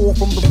 hardcore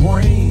from the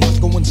brain. Let's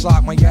go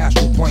inside my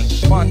astral plane,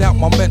 find out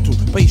my mental,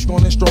 based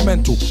on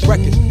instrumental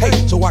records.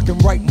 Hey, so I can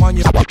write my.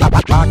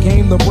 I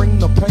came to bring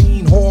the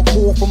pain,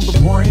 hardcore from the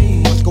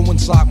brain. Let's go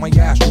inside my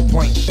astral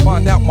plane,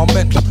 find out my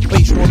mental,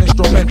 based on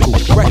instrumental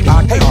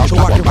records. Hey, so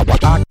I can.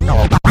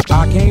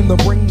 I came to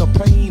bring the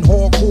pain,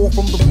 hardcore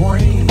from the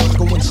brain. Let's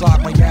go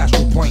inside my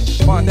astral plane,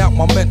 find out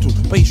my mental,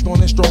 based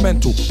on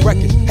instrumental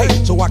records. Hey,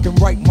 so I can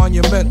write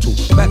monumental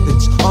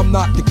methods. I'm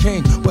not the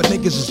king, but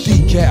niggas is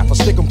decaf. I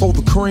stick 'em for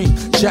the cream.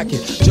 Check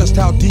it, just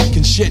how deep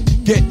can shit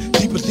get?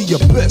 Deep as the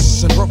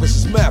abyss, and brothers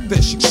is mad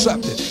fish,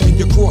 accept it. In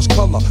your cross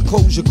color,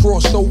 clothes you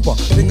crossed over.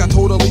 Think I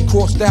totally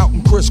crossed out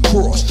and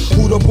crisscrossed.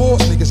 Who the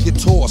boss? Niggas get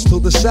tossed to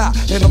the side,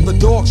 and I'm the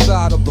dark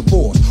side of the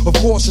force. Of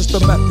course it's the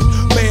method.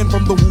 Man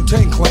from the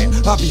Wu-Tang Clan,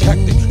 I be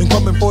hectic and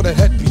coming for the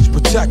headpiece,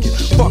 protect it.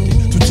 Fuck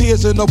it, 2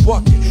 tears in a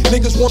bucket.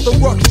 Niggas want the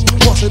ruckus,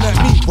 bustin' at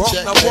me, bro.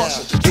 Now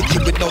bust it. Hit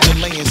you with no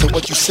delaying, so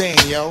what you saying,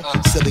 yo?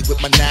 Silly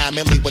with my 9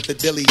 milli with the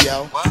dilly,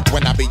 yo.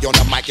 When I be on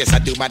the mic, yes, I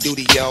do my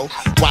duty, yo.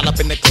 While up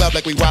in the club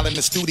like we while in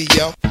the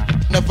studio.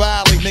 The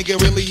violate nigga,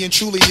 really and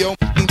truly, yo.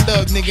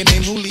 Thug nigga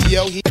named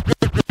Julio. He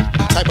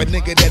type of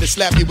nigga that'll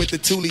slap you with the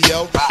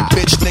tulio.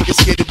 Bitch nigga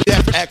scared to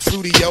death, act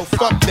fruity, yo.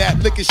 Fuck that,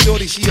 look at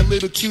shorty, she a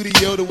little cutie,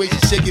 yo. The way she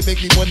shake it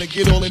make me wanna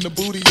get all in the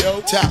booty, yo.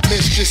 Top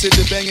mistress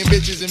into banging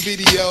bitches and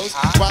videos.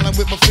 While I'm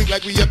with my freak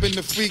like we up in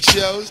the freak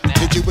shows.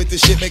 Hit you with the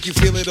shit, make you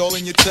feel it all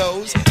in your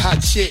toes.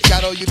 Hot shit,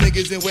 got all you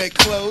niggas in wet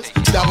clothes.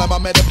 Style my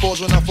metaphors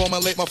when I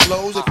formulate my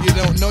flows. If you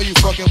don't know, you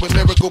fucking with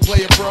lyrical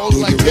player pros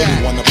like that. Do you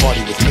really wanna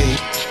party with me?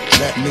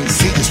 Let me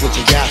see just what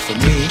you got for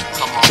me.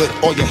 Put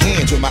all your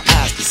hands with my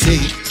eyes to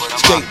see.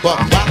 Straight buck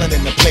wildin'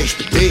 in the place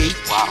to be.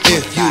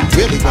 If you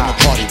really wanna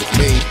party with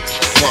me,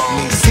 let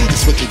me see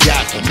just what you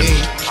got for me.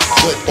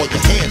 Put all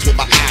your hands with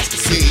my eyes to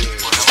see.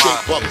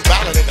 Straight buck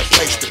wildin' in the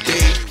place to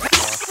be.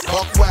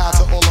 Buck wild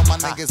to all of my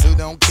niggas who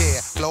don't care.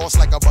 Lost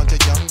like a bunch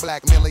of young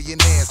black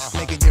millionaires.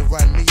 Making you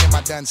run, me and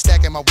my done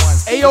stacking my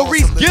ones. Ayo,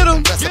 Reese, get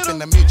him. Dress up in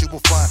the mutual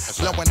fun.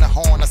 Blowing the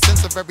horn, a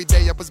sense of every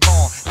day I was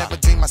born. Never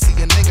dream I see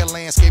a nigga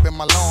landscaping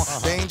my lawn.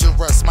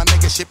 Dangerous, my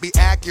nigga shit be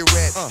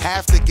accurate.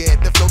 Have to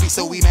get the flow be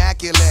so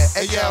immaculate.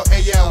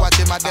 Ayo,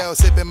 watching my dough,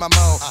 sipping my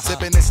mo.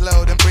 Sipping it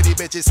slow, them pretty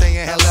bitches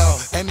saying hello.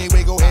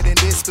 Anyway, go ahead and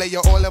display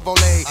your olive oil.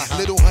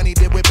 Little honey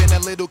dip whipping a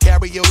little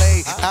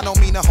cabriolet. I don't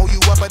mean to hold you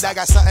up, but I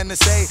got something to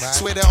say.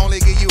 Swear to only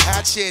give you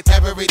hot shit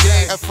every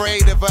day.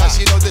 Afraid of us,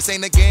 you know this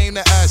ain't a game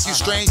to us. You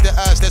strange to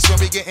us, that's when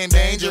we getting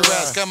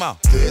dangerous. Come on.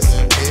 This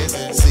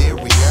isn't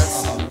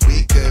serious.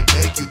 We could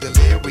make you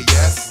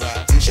delirious.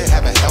 You should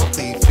have a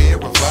healthy fear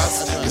of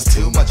us. Cause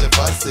too much of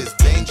us is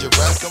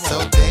dangerous.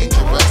 So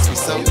dangerous, we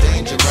so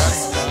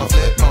dangerous. My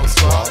flip mode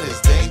squad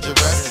is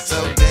dangerous.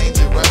 So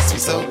dangerous, we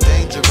so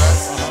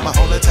dangerous. My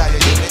whole entire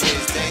unit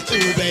is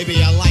dangerous. Ooh,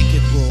 baby, I like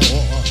it raw.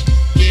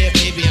 Yeah,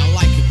 baby, I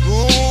like it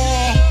raw.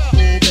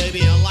 Ooh,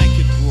 baby, I like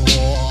it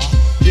raw.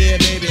 Yeah,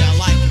 baby, I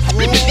like it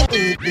raw.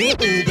 Ooh,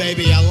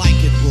 baby, I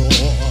like it raw.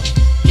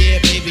 Yeah,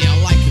 baby, I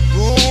like it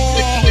raw.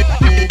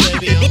 Ooh,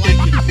 baby, I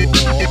like it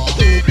raw.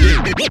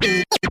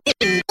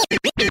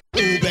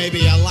 Ooh,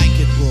 baby, I like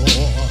it raw.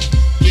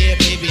 Yeah,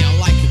 baby, I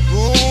like it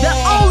raw. The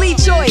only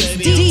choice,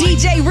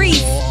 DJ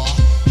Reese.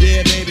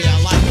 Yeah, baby,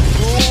 I like it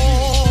raw.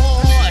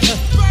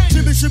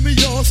 Shimmy, shimmy,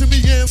 y'all, shimmy,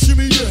 yeah,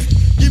 shimmy, yeah.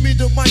 Give me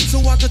the mic so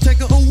I can take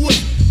it away.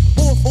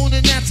 Off on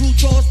the natural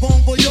charge,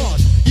 bon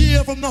voyage.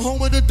 Yeah, from the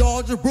home of the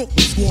Dodger Brooklyn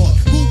squad.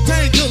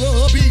 Wu-Tang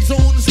Killer, beats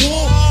on the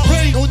swarm.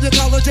 Rain on your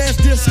college ass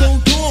disco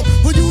dorm.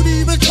 But you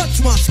didn't even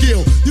touch my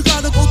skill. You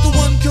gotta go to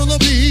one killer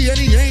bee, and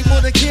he ain't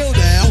for the kill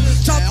now.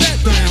 Chop that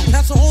down,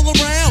 pass it all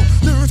around.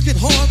 Lyrics get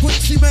hard, quick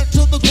cement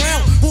to the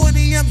ground. For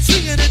any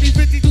MC in any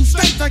 52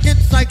 states, I get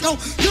psycho.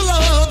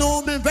 Killer,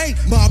 Norman Bates.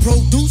 My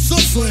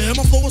producer slam,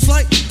 my flow is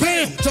like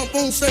bam. Jump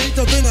on stage,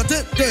 and then I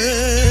dip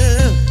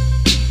there.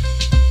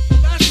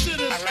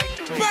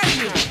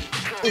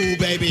 Ooh,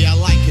 baby, I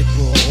like it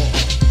raw.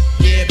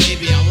 Yeah,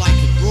 baby, I like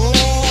it raw.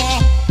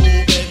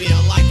 Ooh, baby, I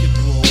like it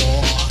raw.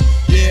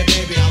 Yeah,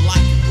 baby, I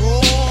like it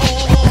raw.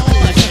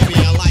 Baby,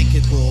 I like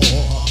it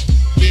raw.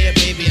 Yeah,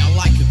 baby, I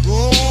like it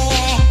raw.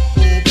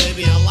 Ooh,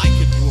 baby, I like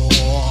it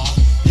raw.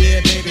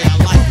 Yeah, baby, I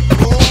like it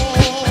raw.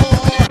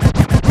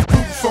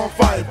 Roots on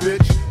fire,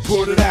 bitch.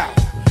 Put it out.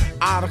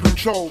 Out of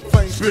control,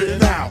 things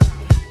spitting out.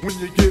 When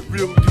you get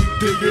real deep,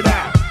 dig it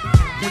out.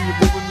 When you're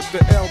moving with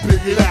the L,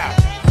 pick it out.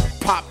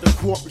 Pop the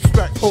court,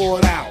 respect, pour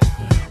it out.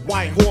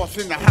 White horse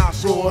in the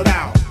house, roar it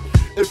out.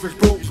 If it's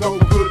broke, no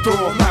good,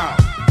 throw 'em out.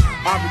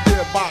 I'll be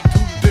there about to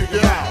dig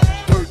it out.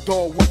 Dirt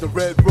dog with the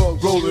red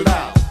rug, roll it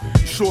out.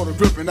 Short of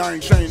gripping, I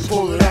ain't saying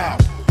pull it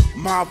out.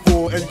 My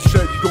boy, and you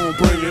said you gon'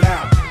 bring it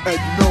out. And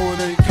you know it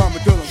ain't coming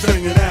till I'm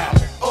singing out.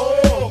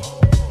 Oh,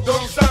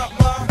 don't stop,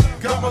 ma.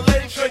 Got my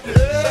legs shaking.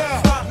 Don't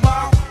stop,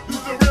 ma.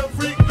 You's a real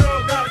freak,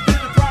 girl. Gotta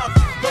get it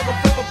poppin'. Looking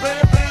for a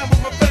bam bam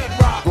with my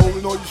bedrock.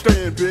 Rolling on you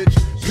stand, bitch.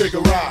 Pick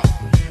a rock.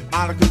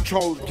 Out of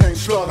control, you can't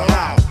slaughter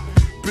out.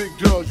 Big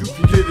drugs, you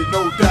can get it,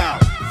 no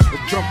doubt.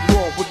 And jump you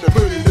off with that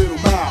pretty little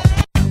mouth.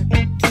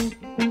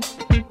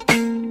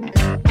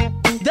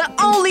 The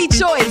only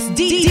choice,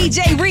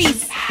 DJ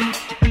Reese.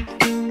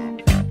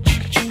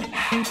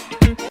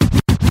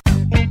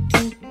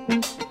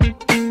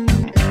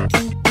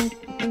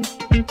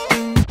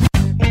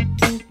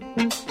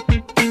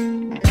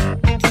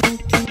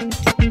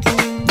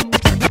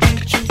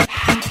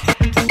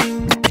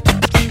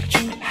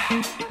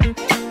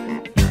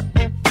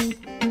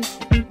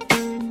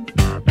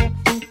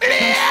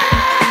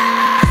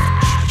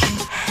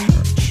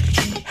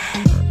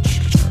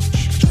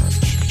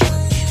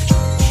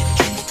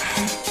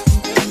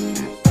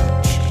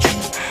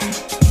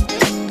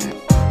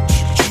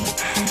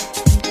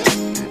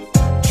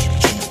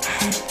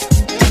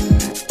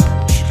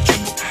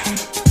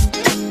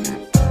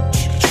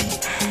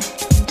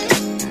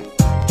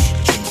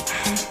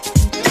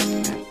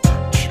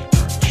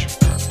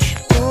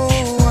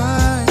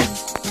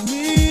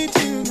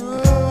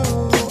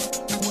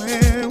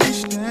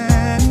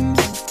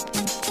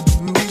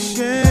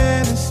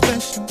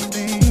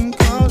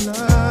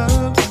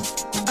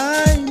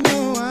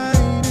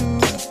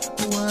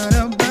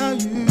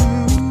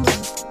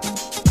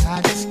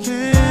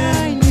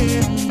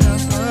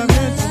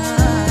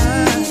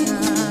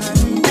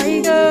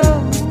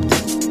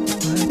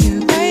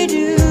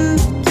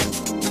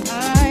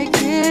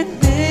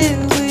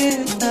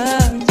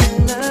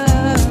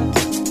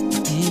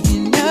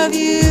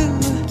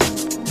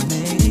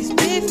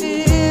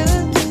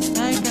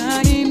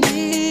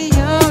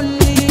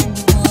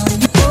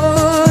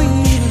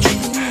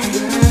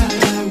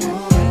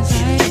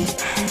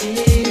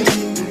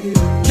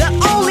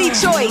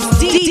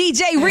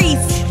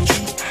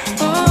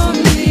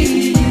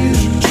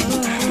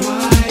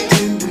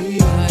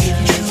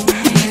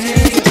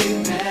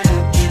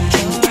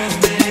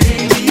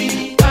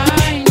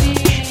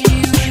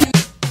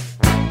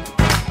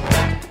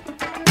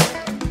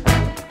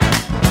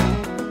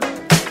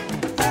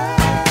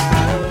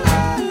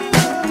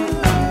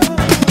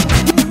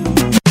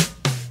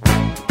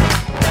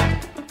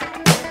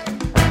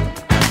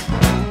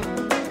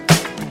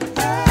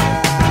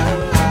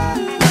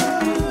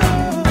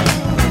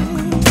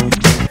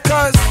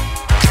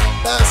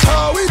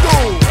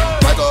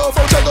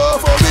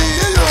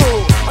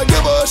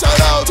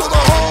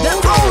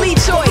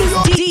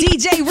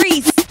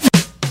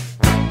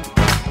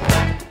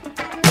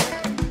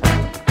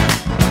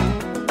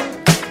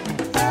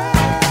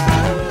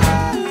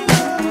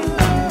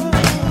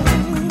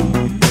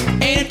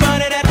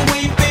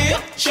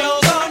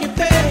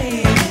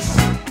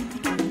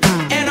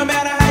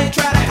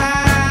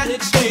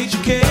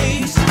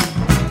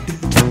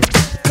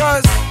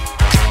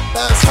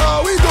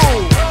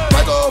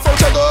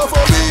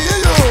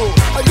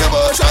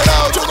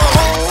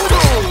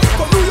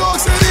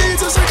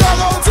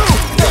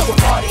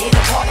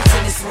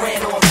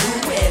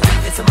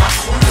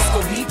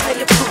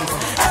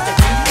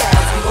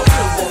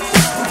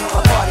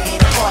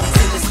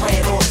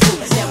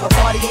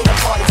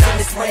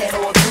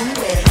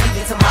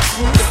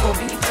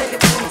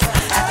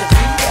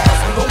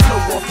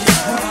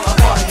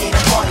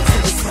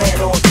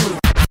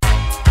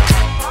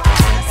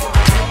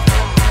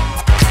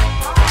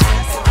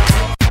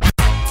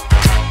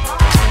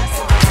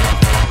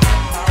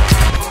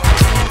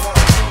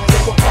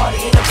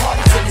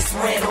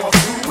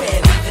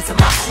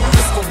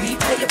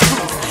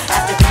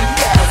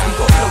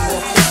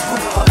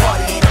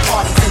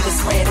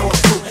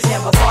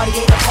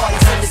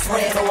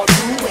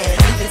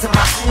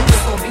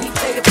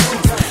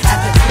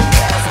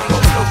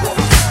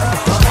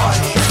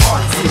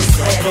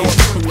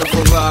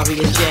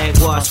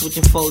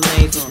 Switching 4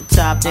 lanes with the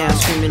top down,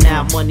 screaming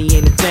out, money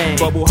ain't a thing.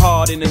 Bubble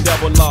hard in the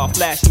double law,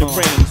 flashing the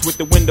rings with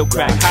the window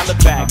crack. Holla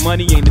back,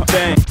 money ain't a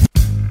thing.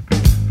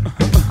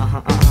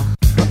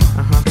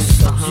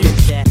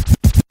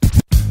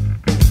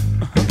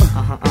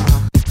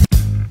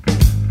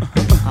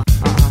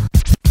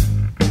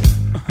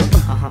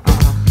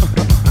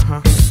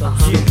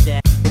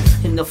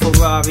 In the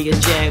Ferrari or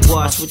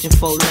Jaguar, switching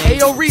 4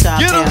 lanes. Ayo, Reese, top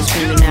get 'em. down,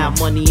 screaming out,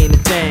 money ain't a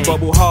thing.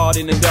 Bubble hard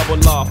in the double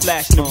law,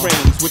 flashing the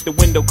rings with the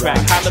window crack.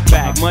 Holla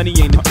back, money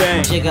ain't a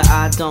thing. Jigga,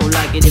 I don't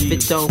like it if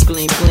it don't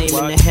gleam.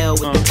 In the hell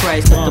with the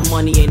price, but the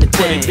money ain't a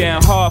thing. Put it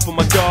down hard for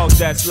my dogs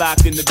that's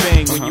locked in the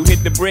bang. When you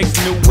hit the bricks,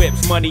 new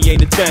whips, money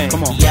ain't a thing.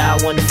 Come on. Yeah,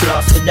 I want to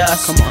floss with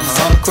us. Come on.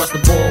 All across the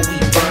board, we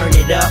burn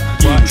it up.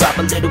 Drop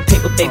a little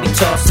paper, baby,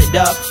 toss it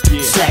up.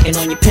 Slacking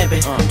on your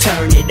pimpin',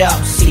 turn it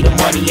up. See the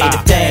money ain't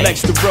a thing.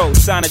 Flex the road,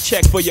 sign a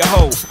check for your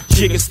hoe.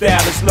 Jigga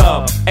style is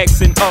love,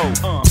 X and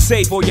O.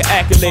 Save all your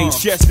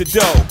accolades, just the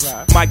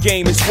dough. My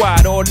game is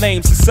wide, all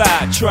names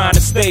aside. Trying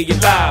to stay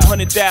alive,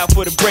 100 down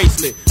for the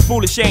bracelet.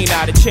 Foolish ain't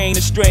I, the chain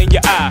to strain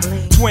your eye.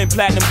 Twin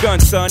platinum gun,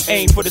 son,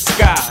 aim for the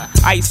sky.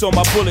 Ice on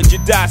my bullet, you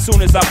die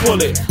soon as I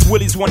pull it.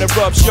 Willies wanna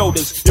rub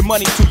shoulders, your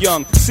money too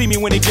young. See me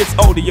when it gets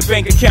older, your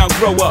bank account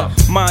grow up.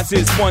 Mine's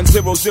is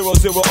 1000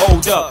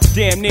 old up.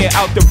 Damn near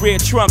out the rear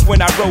trunk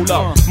when I roll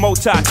up.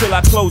 Moti till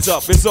I close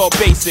up, it's all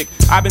basic.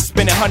 I've been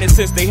spending hundreds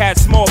since they had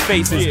small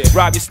faces.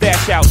 Rob your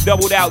stash out,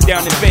 doubled out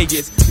down in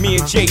Vegas. Me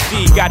and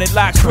JD got it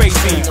locked crazy.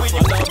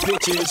 I love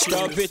bitches,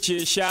 thug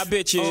bitches, shy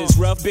bitches,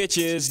 rough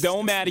bitches.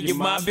 Don't matter, you're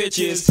my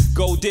bitches.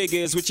 Gold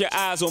diggers with your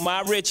eyes on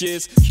my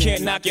riches.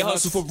 Can't knock your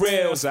hustle for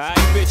reals, aight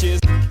bitches.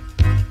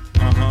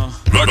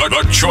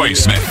 The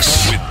Choice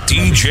Mix with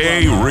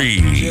DJ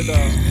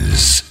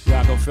Reese.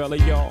 Rockefeller,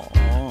 y'all.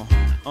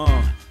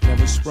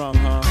 Never sprung,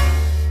 huh?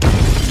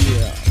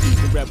 Yeah.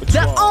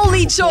 The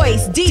only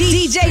choice,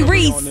 DJ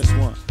Reese. On this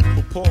one.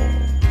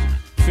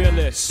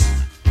 Fearless.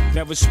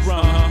 Never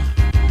sprung, huh?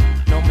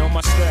 Know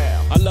my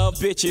style. I love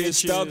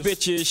bitches, thug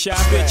bitches, shy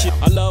bitches.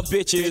 I love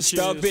bitches,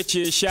 thug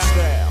bitches, shy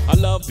style. I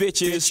love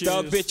bitches,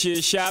 thug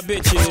bitches, shy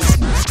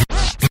bitches.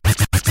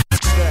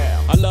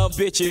 I love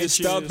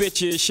bitches, thug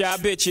bitches, shy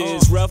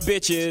bitches, rough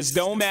bitches.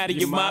 Don't matter,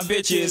 you're my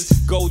bitches.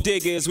 Gold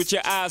diggers with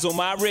your eyes on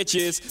my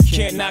riches.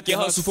 Can't knock your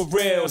hustle for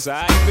reals,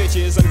 aight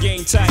bitches. I'm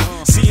game tight.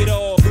 See it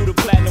all through the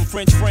platinum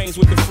French frames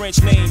with the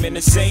French name. And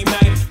the same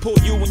night, pull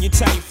you and your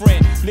tight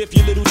friend. Lift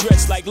your little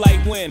dress like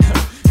light wind.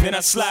 Then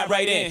I slide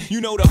right in.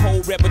 You know the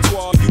whole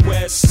repertoire.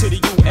 US to the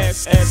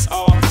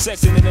USSR.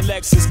 Sexing in the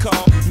Lexus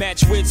car.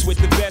 Match wits with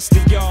the best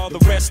of y'all. The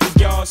rest of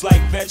y'all's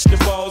like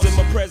vegetables in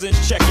my presence.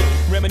 Check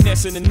it.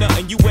 Reminiscing of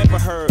nothing you ever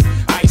heard.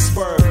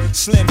 Iceberg.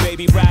 Slim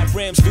baby ride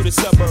rims through the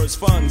suburbs.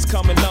 Funds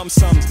coming lump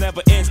sums.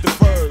 Never ends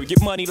deferred.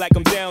 Get money like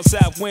I'm down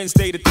south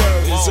Wednesday the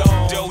 3rd. It's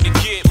on. Dough to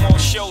get, more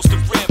shows to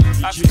rip.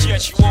 I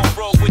suggest you on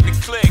roll with the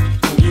click.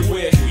 Who you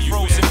with?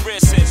 Frozen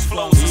wrists,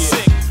 flows are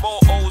sick. More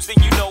O's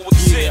than you know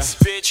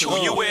exists. Bitch, who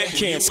you with?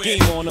 Can't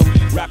scheme on them.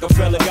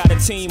 Rockefeller got a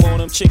team on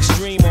them. Chicks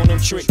dream on them.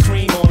 Trick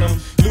cream on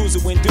them. Loser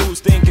when dudes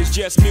think it's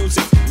just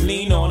music.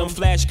 Lean on them.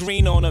 Flash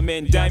green on them.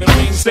 And diamond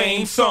ring.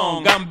 Same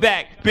song. I'm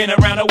back. Been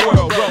around the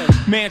world.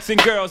 Romancing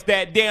girls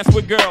that dance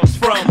with girls.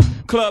 From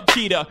Club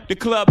Cheetah, the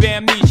Club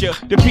Amnesia,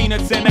 the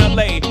Peanuts in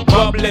LA,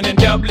 bubbling in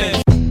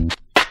Dublin.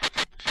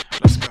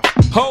 Let's go.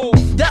 Ho.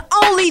 The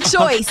only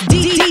choice,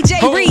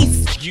 DJ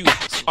Reese. You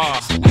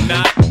are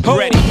not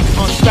ready.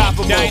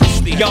 Unstoppable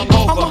dynasty. Young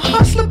Hova. I'm a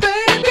hustler,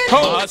 baby.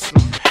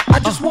 I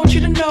just want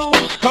you to know.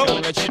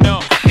 Let you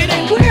know. It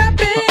ain't where I've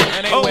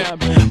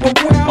been,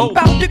 but where I'm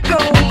about to go.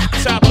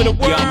 Top of the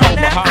world.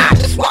 Now I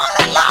just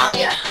wanna love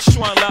you. Just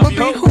wanna love you.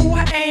 Be who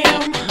I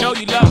am. Know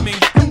you love me.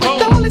 And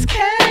with all this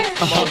cash,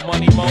 more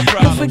money, more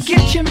problems. Don't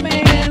forget your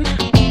man.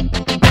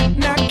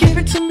 Now give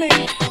it to me.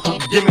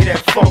 Give me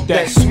that funk,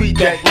 that sweet,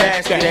 that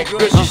nasty, that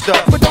gushy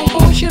stuff. But don't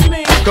bullshit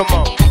me. Come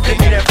on, give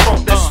me that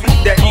funk, that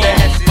sweet, that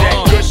nasty,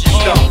 that gushy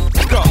stuff.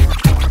 Go.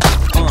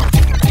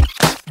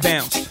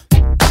 Bounce.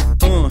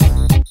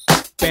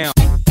 Bounce.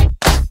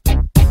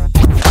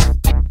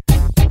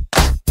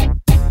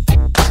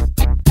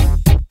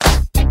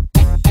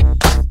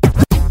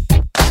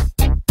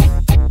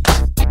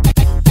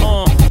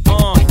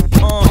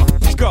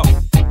 Let's go.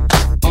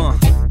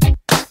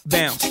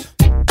 Bounce.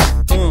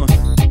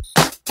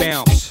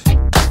 Bounce.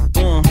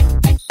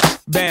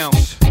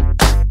 Bounce.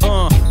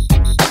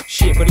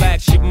 Shit,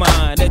 relax your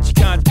mind, let your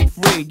conscience be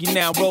free. You're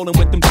now rolling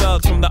with them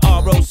thugs from the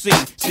ROC.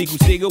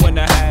 Seagull in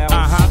the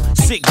house.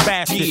 Sick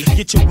bastard,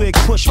 get your wig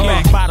pushed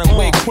back by the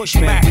wig push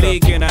back.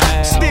 League in the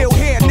house. Still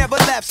here, never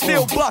left,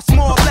 still bust,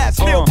 more or less,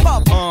 still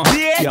puff.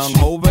 Bitch. Young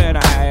Hova in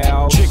the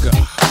house. Trigger.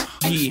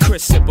 Yeah.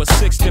 Chris Sipper,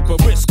 6 dipper,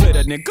 wrist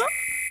splitter, nigga.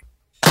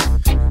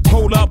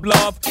 Hold up,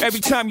 love.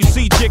 Every time you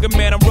see Jigga,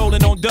 man, I'm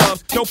rolling on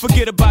dubs. Don't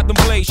forget about them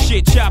blaze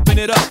shit, chopping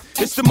it up.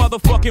 It's the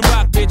motherfucking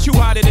rock, bitch. You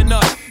hotter than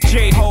us.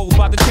 J-Ho,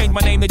 about to change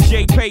my name to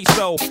J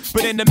Peso.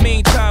 But in the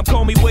meantime,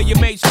 call me where your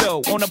mates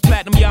though. On a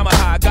platinum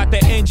Yamaha, got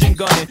that engine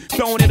gunning.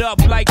 Throwing it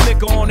up like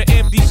liquor on an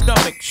empty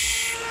stomach.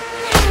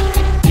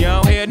 You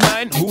don't hear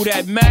nothing? Who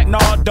that Mac?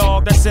 Nah,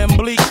 dog, that's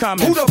Bleak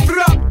coming. Who the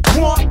fuck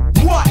want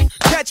what?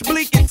 Catch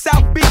Bleak in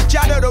South Beach,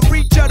 out of the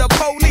reach of the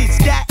police.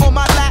 Gat on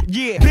my lap,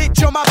 yeah.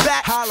 Bitch on my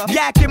back, holla.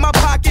 Yak in my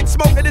pocket,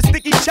 smoking the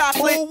sticky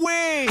chocolate.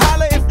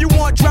 Holla if you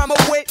want drama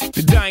with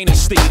the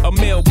dynasty, a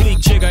male Bleak,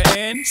 Jigga,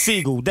 and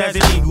Seagull,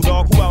 Desert Eagle,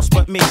 dog. Who else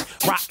but me?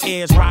 Rock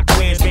ears, rock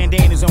wears,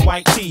 bandanas and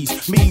white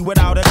tees. Me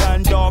without a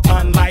gun, dog,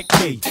 unlike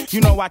me.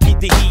 You know I keep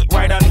the heat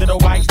right under the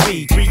white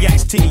feet.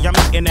 3XT, I'm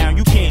eating now,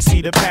 you can't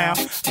see the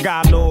pound.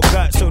 Got a little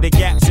gut, so the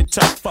gaps are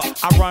tough.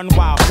 I run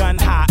wild, gun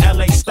high,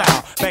 LA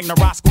style. Bang the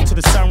Roscoe to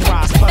the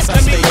sunrise, plus I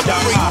stay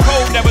down high.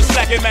 Cold, never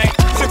slacking, man.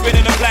 Sipping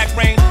in the black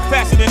rain,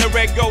 faster than the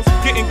red ghost.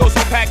 Getting ghost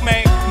from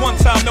Pac-Man. One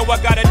time, know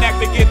I got a knack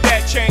to get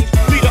that change.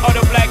 Leader of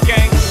the black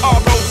gang,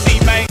 ROC,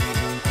 man.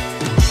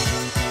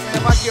 Man,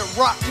 if I get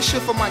rocked, this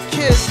shit for my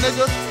kids,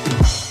 nigga.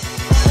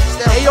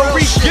 Hey, yo,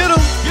 Reese, get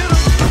him.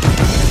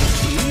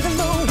 Even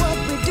though what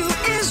we do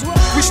is wrong,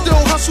 we still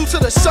hustle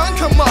sun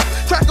come up.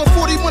 Crack a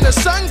 40 when the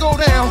sun go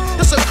down.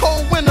 It's a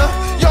cold winter,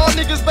 y'all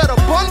niggas better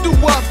bundle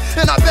up.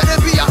 And I better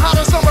be a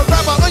hotter summer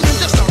rapper onion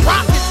just to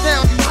rock it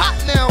down. You hot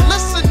now,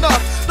 listen up.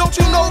 Don't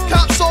you know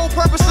cops' sole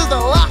purpose is to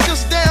lock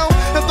us down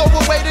and throw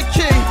away the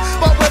key?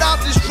 But without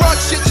this drug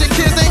shit, your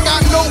kids ain't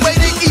got no way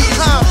to eat,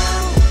 huh?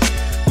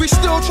 We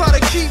still try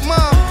to keep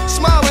mom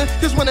smiling,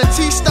 cause when the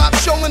teeth stop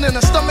showing and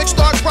the stomach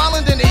start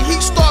growling, then the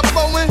heat start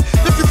flowing.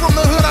 If you from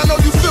the hood, I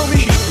know you feel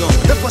me.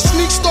 If a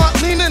sneak start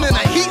leaning and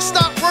the heat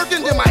stop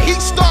working, then my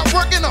heat start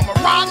working. I'ma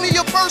rob me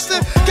a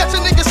person, catch a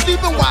nigga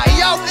sleeping while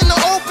he out in the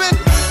open,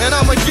 and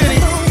I'ma get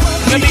him.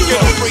 Let me get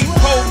a free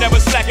cold,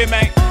 never slacking,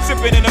 man.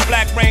 Sipping in the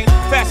black rain,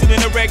 faster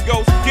than the red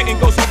ghost, getting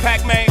ghosts from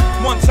Pac-Man.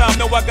 One time,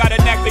 know I got a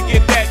knack to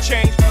get that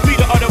change.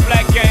 Leader of the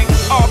black gang,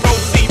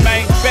 ROC,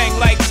 man. Bang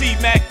like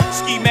T-Mac,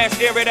 ski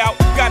mask, air it out.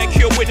 Gotta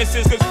kill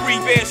witnesses, cause free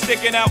bears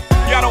sticking out.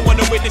 Y'all don't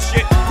wanna witness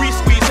shit. We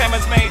squeeze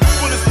hammers, man.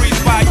 Bullets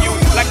breeze by you,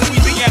 like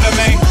Louisiana,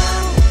 man.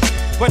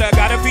 But I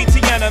got a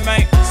VTN,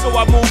 man. So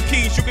I move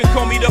keys, you can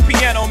call me the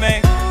piano, man.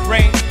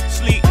 Rain,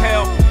 sleet,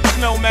 hell,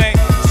 snow, man.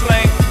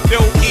 Slang,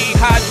 Bill-E,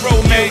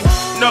 hydro, man.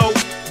 No,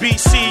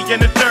 BC in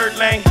the third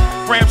lane.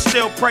 Ram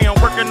still praying,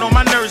 working on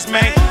my nerves,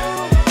 man.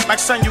 Like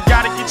son, you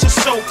gotta get your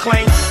soul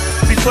clean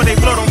before they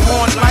blow them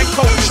horns like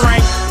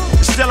Coltrane.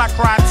 Still I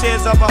cry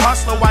tears of a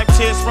hustler, wipe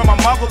tears from my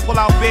mother, pull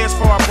out beds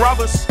for our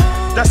brothers.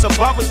 That's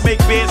above us, make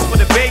beds for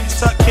the babies,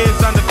 tuck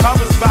kids under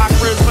covers, buy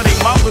cribs for they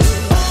mothers.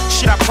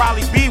 Shit, I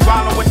probably be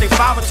wildin' with they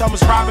father.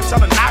 Thomas Robin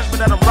telling Najma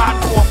that I'm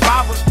riding for a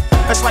father.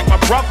 That's like my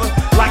brother,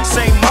 like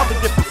same mother,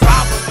 different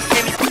father.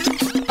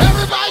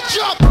 Everybody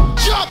jump,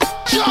 jump,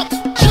 jump,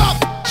 jump,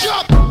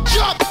 jump,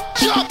 jump,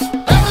 jump.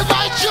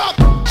 Everybody jump,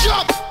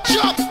 jump,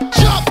 jump,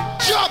 jump,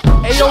 jump.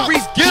 Hey yo,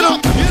 Reese, get him.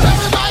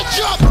 Everybody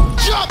jump,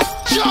 jump,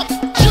 jump,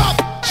 jump,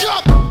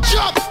 jump,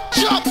 jump,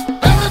 jump.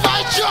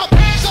 Everybody jump.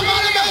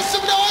 Somebody make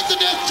some noise in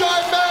this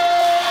joint,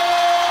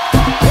 man.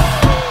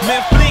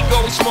 Man, Blink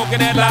always smoking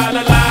that la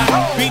la la.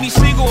 Beanie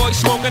Siegel always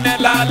smoking that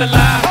la la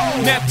la.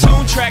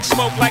 Neptune track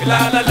smoke like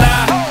la la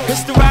la.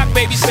 It's the rock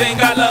baby sing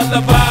I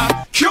lullaby.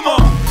 Come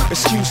on,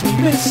 excuse me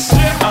miss,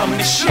 I'm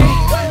the shit.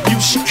 You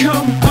should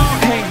come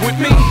hang with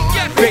me,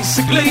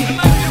 basically.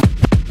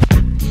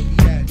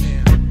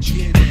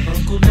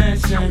 Uncle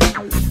Nelson,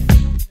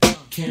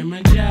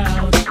 Cameron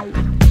Giles,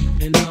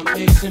 and I'm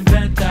Mason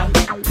Beta,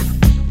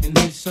 and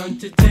this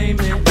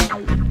entertainment,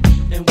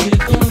 and we're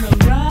gonna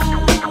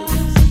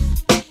rise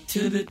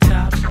to the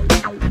top.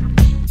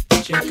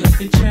 Check out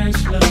the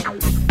chancellor,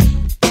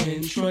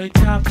 and Troy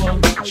Topper.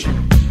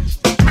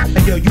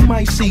 Hey yo, you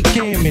might see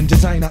Cam in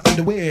designer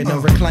underwear, no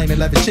recliner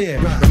leather chair.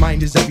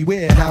 Reminders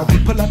everywhere, how we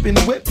pull up in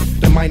the whip,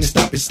 the miners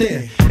stop and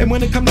stare. And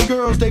when it come to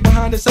girls, they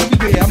behind us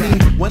everywhere. I mean,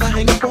 when I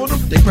hang up on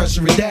them, they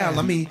pressure it down.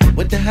 I mean,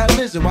 what the hell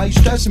is it? Why you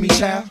stressing me,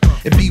 child?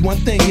 It'd be one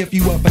thing if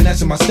you up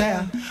finessing my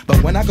style,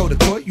 but when I go to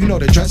court, you know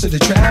the dress of the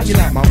trial. You're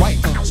not my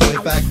wife, so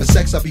if I act for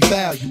sex, I'll be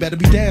foul. You better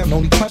be down.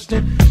 Only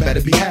question,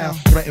 better be how.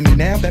 Threaten me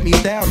now, bet me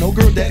down. No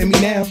girl dating me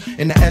now.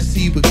 In the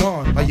SC, we're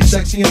gone. Are you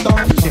sexy and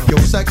thong? If your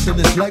sex in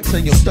this legs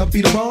and your stuff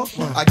be the wrong,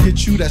 I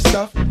get you that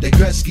stuff that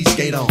Gretzky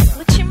skate on.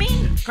 What you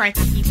mean,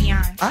 Gretzky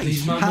beyond?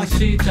 Please,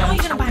 Mamacita. How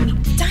you gonna buy me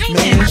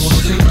diamonds?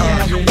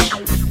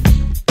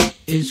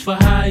 Is for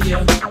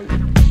hire.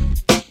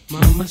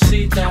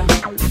 Mamacita,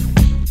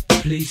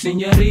 please,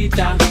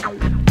 señorita.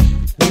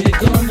 We're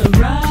gonna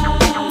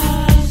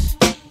rise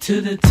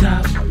to the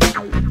top.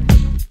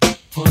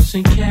 Horse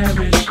and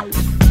carriage.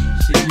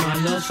 See my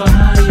love for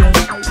hire.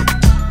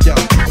 Yo.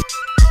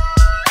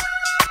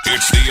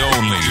 It's the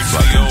only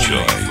fucking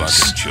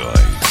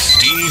choice.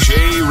 DJ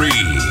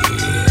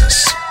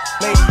Reese.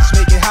 Ladies,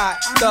 make it hot.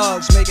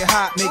 Thugs, make it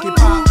hot, make it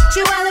pop.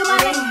 Chihuahua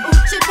wale,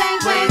 bang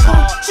bang,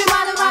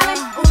 Chihuahua wale,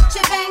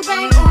 bang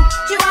bang,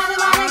 Chihuahua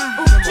wale,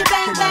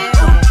 bang bang,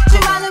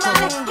 Chihuahua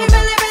wale. He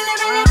really, really,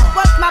 really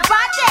worked my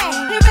body.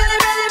 He really,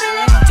 really,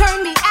 really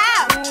turned me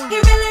out. He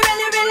really,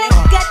 really, really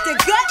got the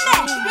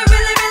goodness. He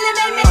really, really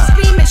made me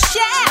scream and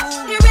shout.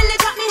 He really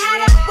taught me how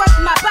to work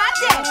my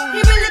body. He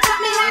really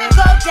taught me how to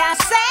go down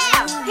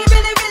south. He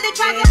really, really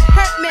tried to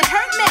hurt me.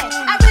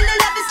 I really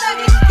love his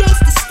thuggin'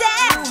 gangsta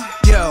style.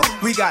 Yo,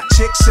 we got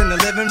chicks in the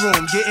living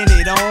room getting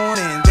it on,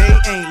 and they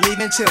ain't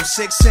leaving till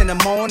 6 in the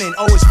morning.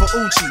 O is for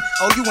Uchi.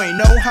 Oh, you ain't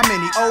know how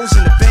many O's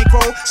in the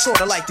bankroll?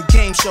 Sorta like the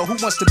game show, Who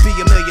Wants to Be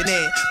a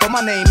Millionaire? But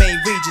my name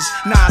ain't Regis.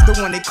 Nas the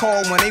one they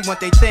call when they want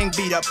their thing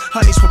beat up.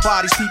 Honeys for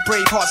bodies, Pete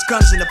brave hearts,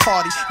 guns in the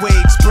party.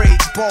 Waves,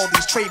 braids,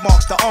 baldies,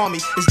 trademarks the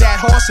army. Is that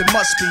horse? It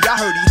must be. I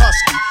heard he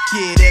husky.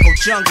 Yeah, there go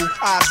jungle.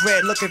 Eyes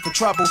red, looking for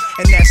trouble.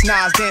 And that's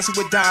Nas dancing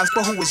with dimes.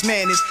 But who his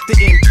man is? The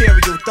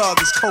Imperial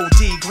Thug is Code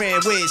D,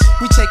 Grand Wiz.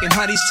 We taking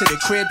honeys to the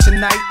crib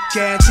tonight.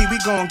 Guarantee we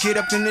gon' get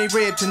up in they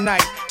rib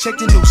tonight. Check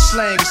the new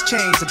slang, it's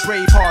changed. A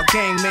brave heart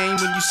gang, man.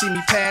 When you see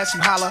me pass,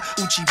 you holla,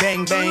 Uchi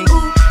bang bang.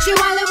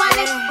 Chihuahua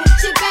wale,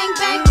 bang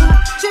bang,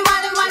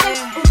 Chihuahua wale,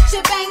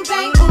 bang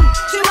bang,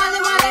 Chihuahua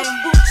wale,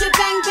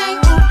 bang bang,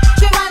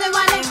 Chihuahua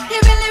wale. He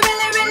really,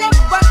 really, really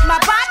worked my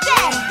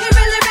body. He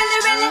really, really,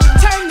 really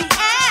turned me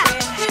out.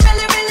 He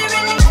really, really,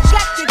 really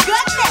got the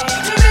goodness.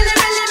 He really,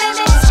 really,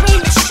 really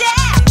scream and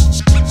shout.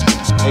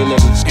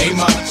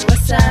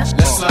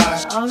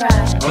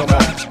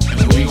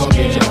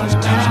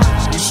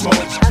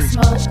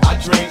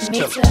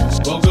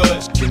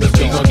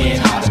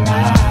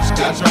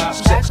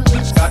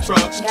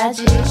 Got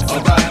you.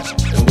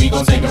 Alright, and we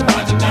gon' take a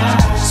ride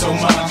tonight. So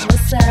mom,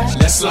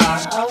 let's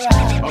slide.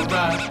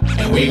 Alright,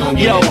 and we gon'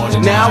 get it on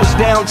tonight. Now it's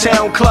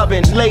downtown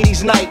clubbing,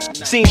 ladies' night.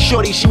 Seen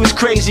shorty, she was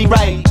crazy,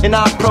 right? And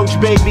I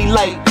approached baby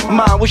light.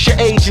 Mom, what's your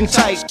age and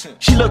type?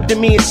 She looked at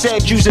me and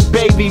said, you's a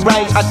baby,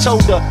 right? I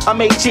told her,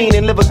 I'm 18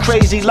 and live a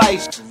crazy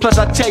life. Plus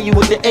I tell you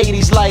what the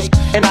 80s like,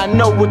 and I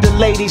know what the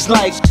ladies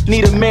like.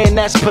 Need a man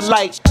that's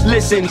polite,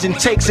 listens and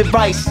takes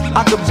advice.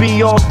 I could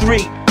be all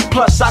three,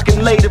 plus I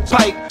can lay the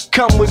pipe.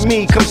 Come with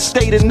me, come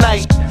stay the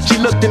night. She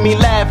looked at me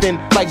laughing,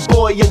 like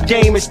boy your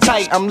game is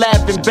tight. I'm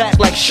laughing back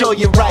like sure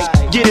you're right.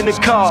 Get in the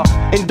car,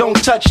 and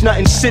don't touch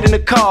nothing, sit in the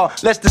car.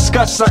 Let's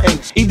discuss something,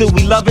 either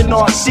we loving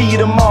or I see you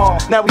tomorrow.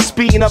 Now we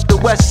speeding up the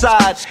west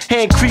side,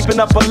 hand creeping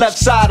up her left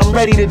side. I'm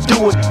ready to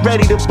do it,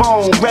 ready to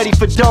bone, ready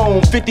for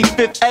dome.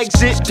 55th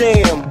exit,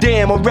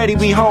 damn, already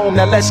we home.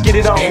 Now let's get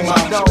it on. Hey mom,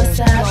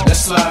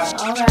 let's slide.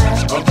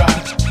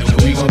 Alright,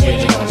 and we gon' get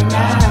it on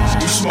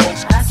tonight. You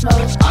smoke, I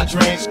smoke. I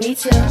drink, Me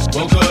too.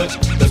 well good,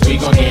 cause we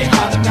gon' get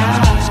hot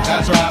tonight.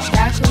 Got drop,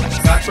 Got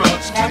you. got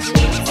trucks, Got you.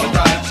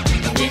 alright,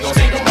 and we gon'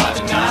 take a ride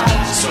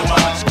tonight. So mom,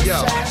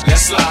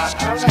 let's slide.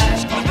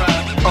 Alright,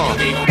 and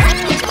we gon'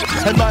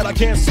 At night I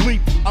can't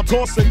sleep, I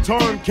toss and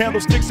turn.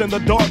 Candlesticks in the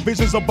dark,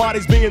 visions of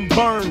bodies being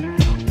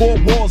burned. Four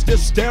walls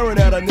just staring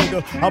at a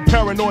nigga. I'm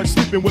paranoid,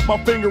 sleeping with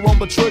my finger on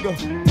the trigger.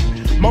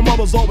 My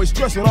mother's always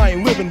stressing I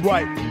ain't living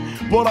right,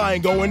 but I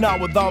ain't going out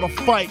without a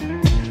fight.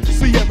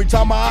 See, every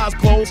time my eyes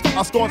close,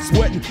 I start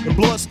sweating and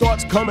blood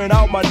starts coming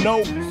out my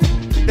nose.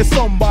 It's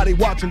somebody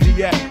watching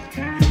the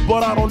act,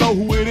 but I don't know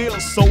who it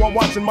is, so I'm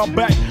watching my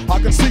back. I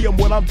can see him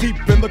when I'm deep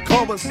in the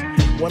covers.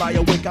 When I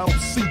awake, I don't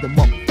see the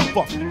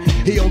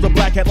motherfucker. He owns a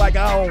black hat like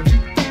I own,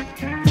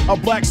 a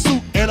black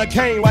suit and a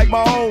cane like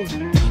my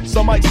own.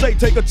 Some might say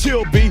take a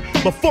chill, B,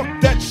 but fuck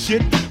that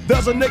shit.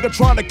 There's a nigga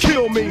trying to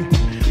kill me.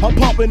 I'm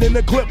popping in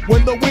the clip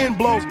when the wind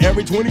blows.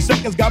 Every 20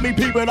 seconds got me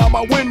peeping out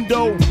my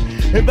window,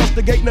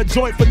 investigating the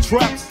joint for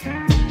traps,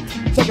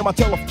 taking my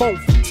telephone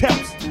for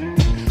taps.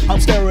 I'm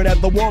staring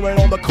at the woman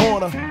on the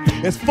corner.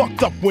 It's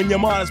fucked up when your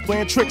mind is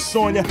playing tricks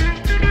on you.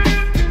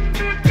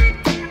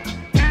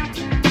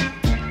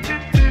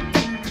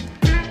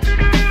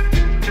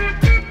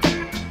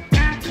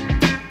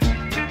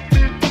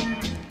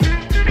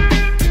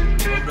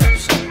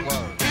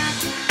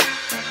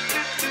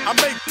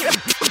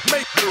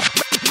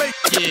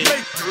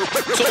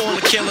 To all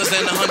the killers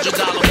and the $100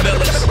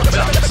 billers.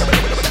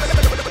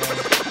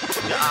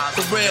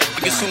 For real,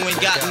 niggas who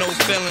ain't got no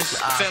feelings.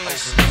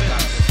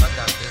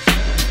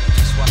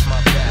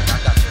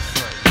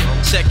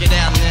 Check it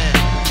out now.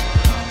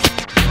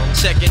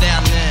 Check it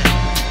out now.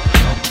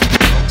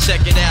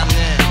 Check it out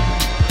now.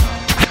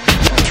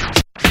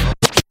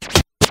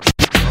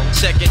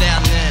 Check it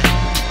out now.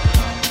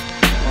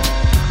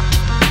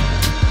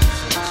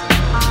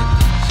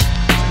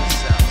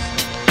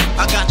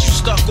 I got you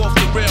stuck off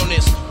the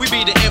realness. We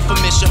be the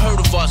infamous, you heard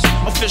of us.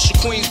 Official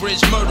Queensbridge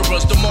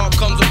murderers. The mark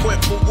comes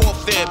equipped for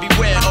warfare.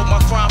 Beware of my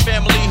crime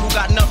family who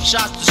got enough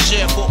shots to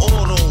share for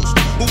all those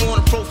who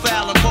wanna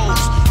profile and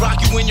pose. Rock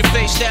you in your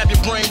face, stab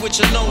your brain with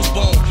your nose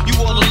bone. You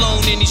all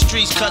alone in these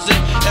streets, cousin.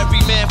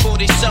 Every man for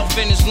theyself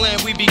in his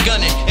land, we be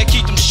gunning. And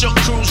keep them shook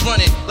crews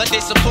running like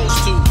they supposed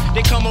to.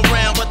 They come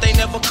around, but they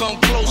never come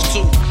close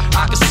to.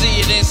 I can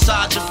see it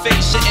inside your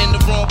face, you're in the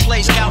wrong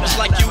place. Cowards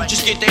like you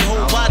just get their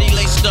whole body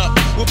laced up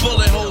with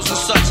bullet holes and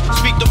such.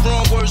 Speak the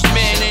wrong words,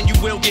 man, and you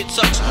will get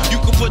touched. You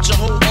can put your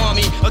whole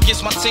army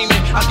against my team,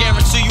 and I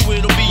guarantee you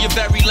it'll be your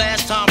very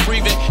last time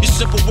breathing. Your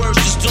simple words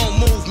just don't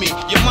move me.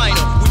 You're minor,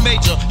 we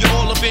major. You're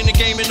all up in the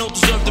game and don't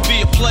deserve to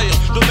be a player.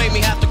 Don't make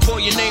me have to call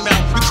your name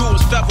out. Your crew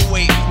is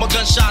featherweight. My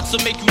gunshots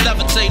will make you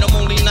levitate. I'm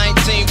only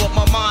 19, but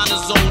my mind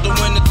is older.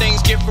 When the things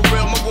get for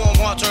real, my warm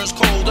heart turns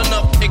cold.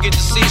 Another nigga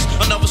deceased,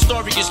 another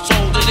story gets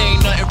told. It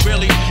ain't nothing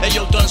really. And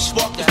yo, done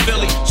sparked the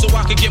Philly, so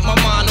I can get my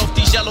mind off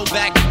these yellow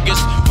back niggas.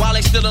 While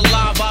they still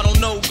alive, I don't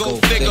know. Go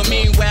figure.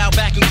 Meanwhile,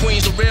 back in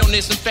Queens, the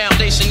realness and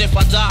foundation. If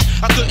I die,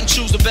 I couldn't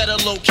choose a better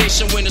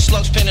location. When the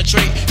slugs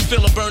penetrate, you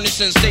feel a burning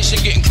sensation,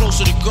 getting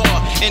closer to God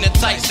in a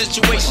tight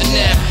situation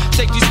now.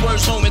 Take these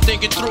words home and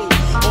think it through,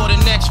 or the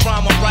next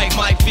rhyme I write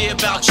might be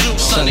about you.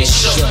 Son, they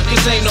shook,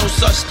 cause ain't no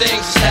such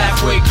things as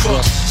halfway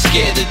crooks.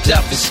 Scared to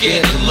death and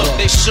scared to look.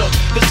 They shook,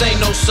 cause ain't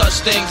no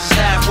such things as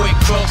halfway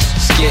crooks.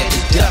 Scared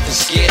to death and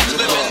scared to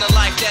look. Living the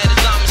life that is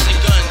diamonds and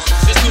guns.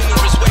 There's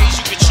numerous ways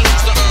you can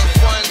choose to earn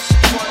funds.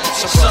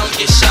 So some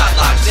get shot,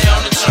 locked down,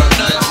 and turn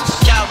nuns.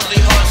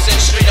 Cowardly hearts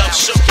and straight up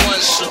shook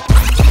ones.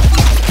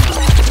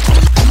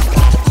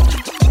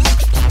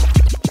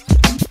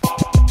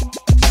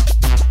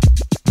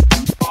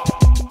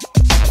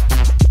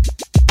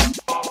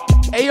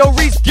 Ayo,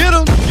 Reese, get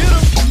him!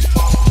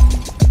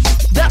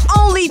 The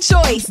only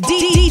choice,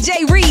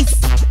 DJ Reese.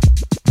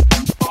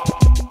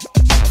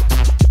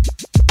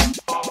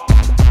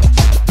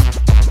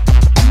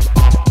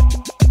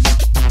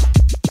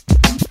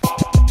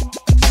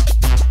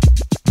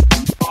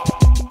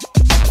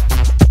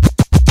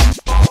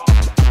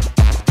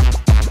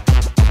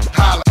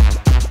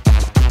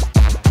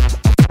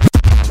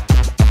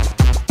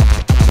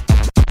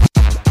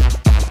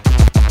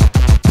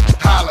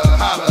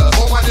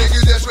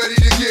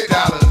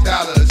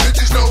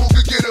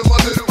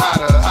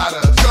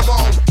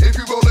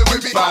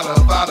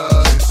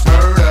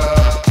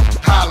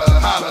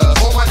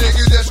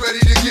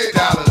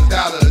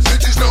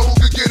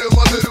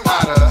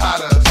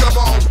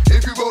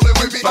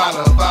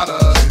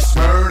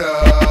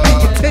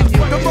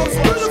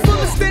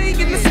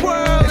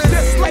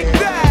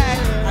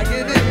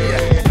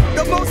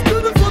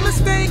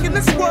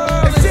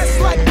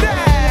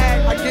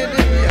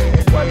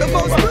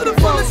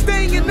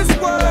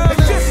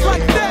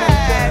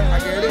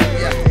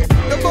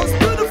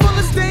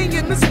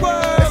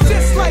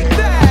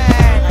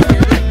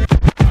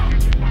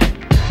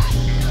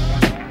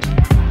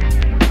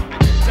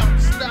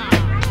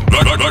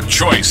 The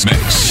Choice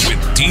Mix with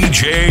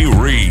DJ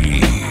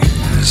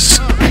Reese.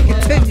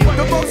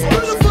 The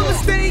most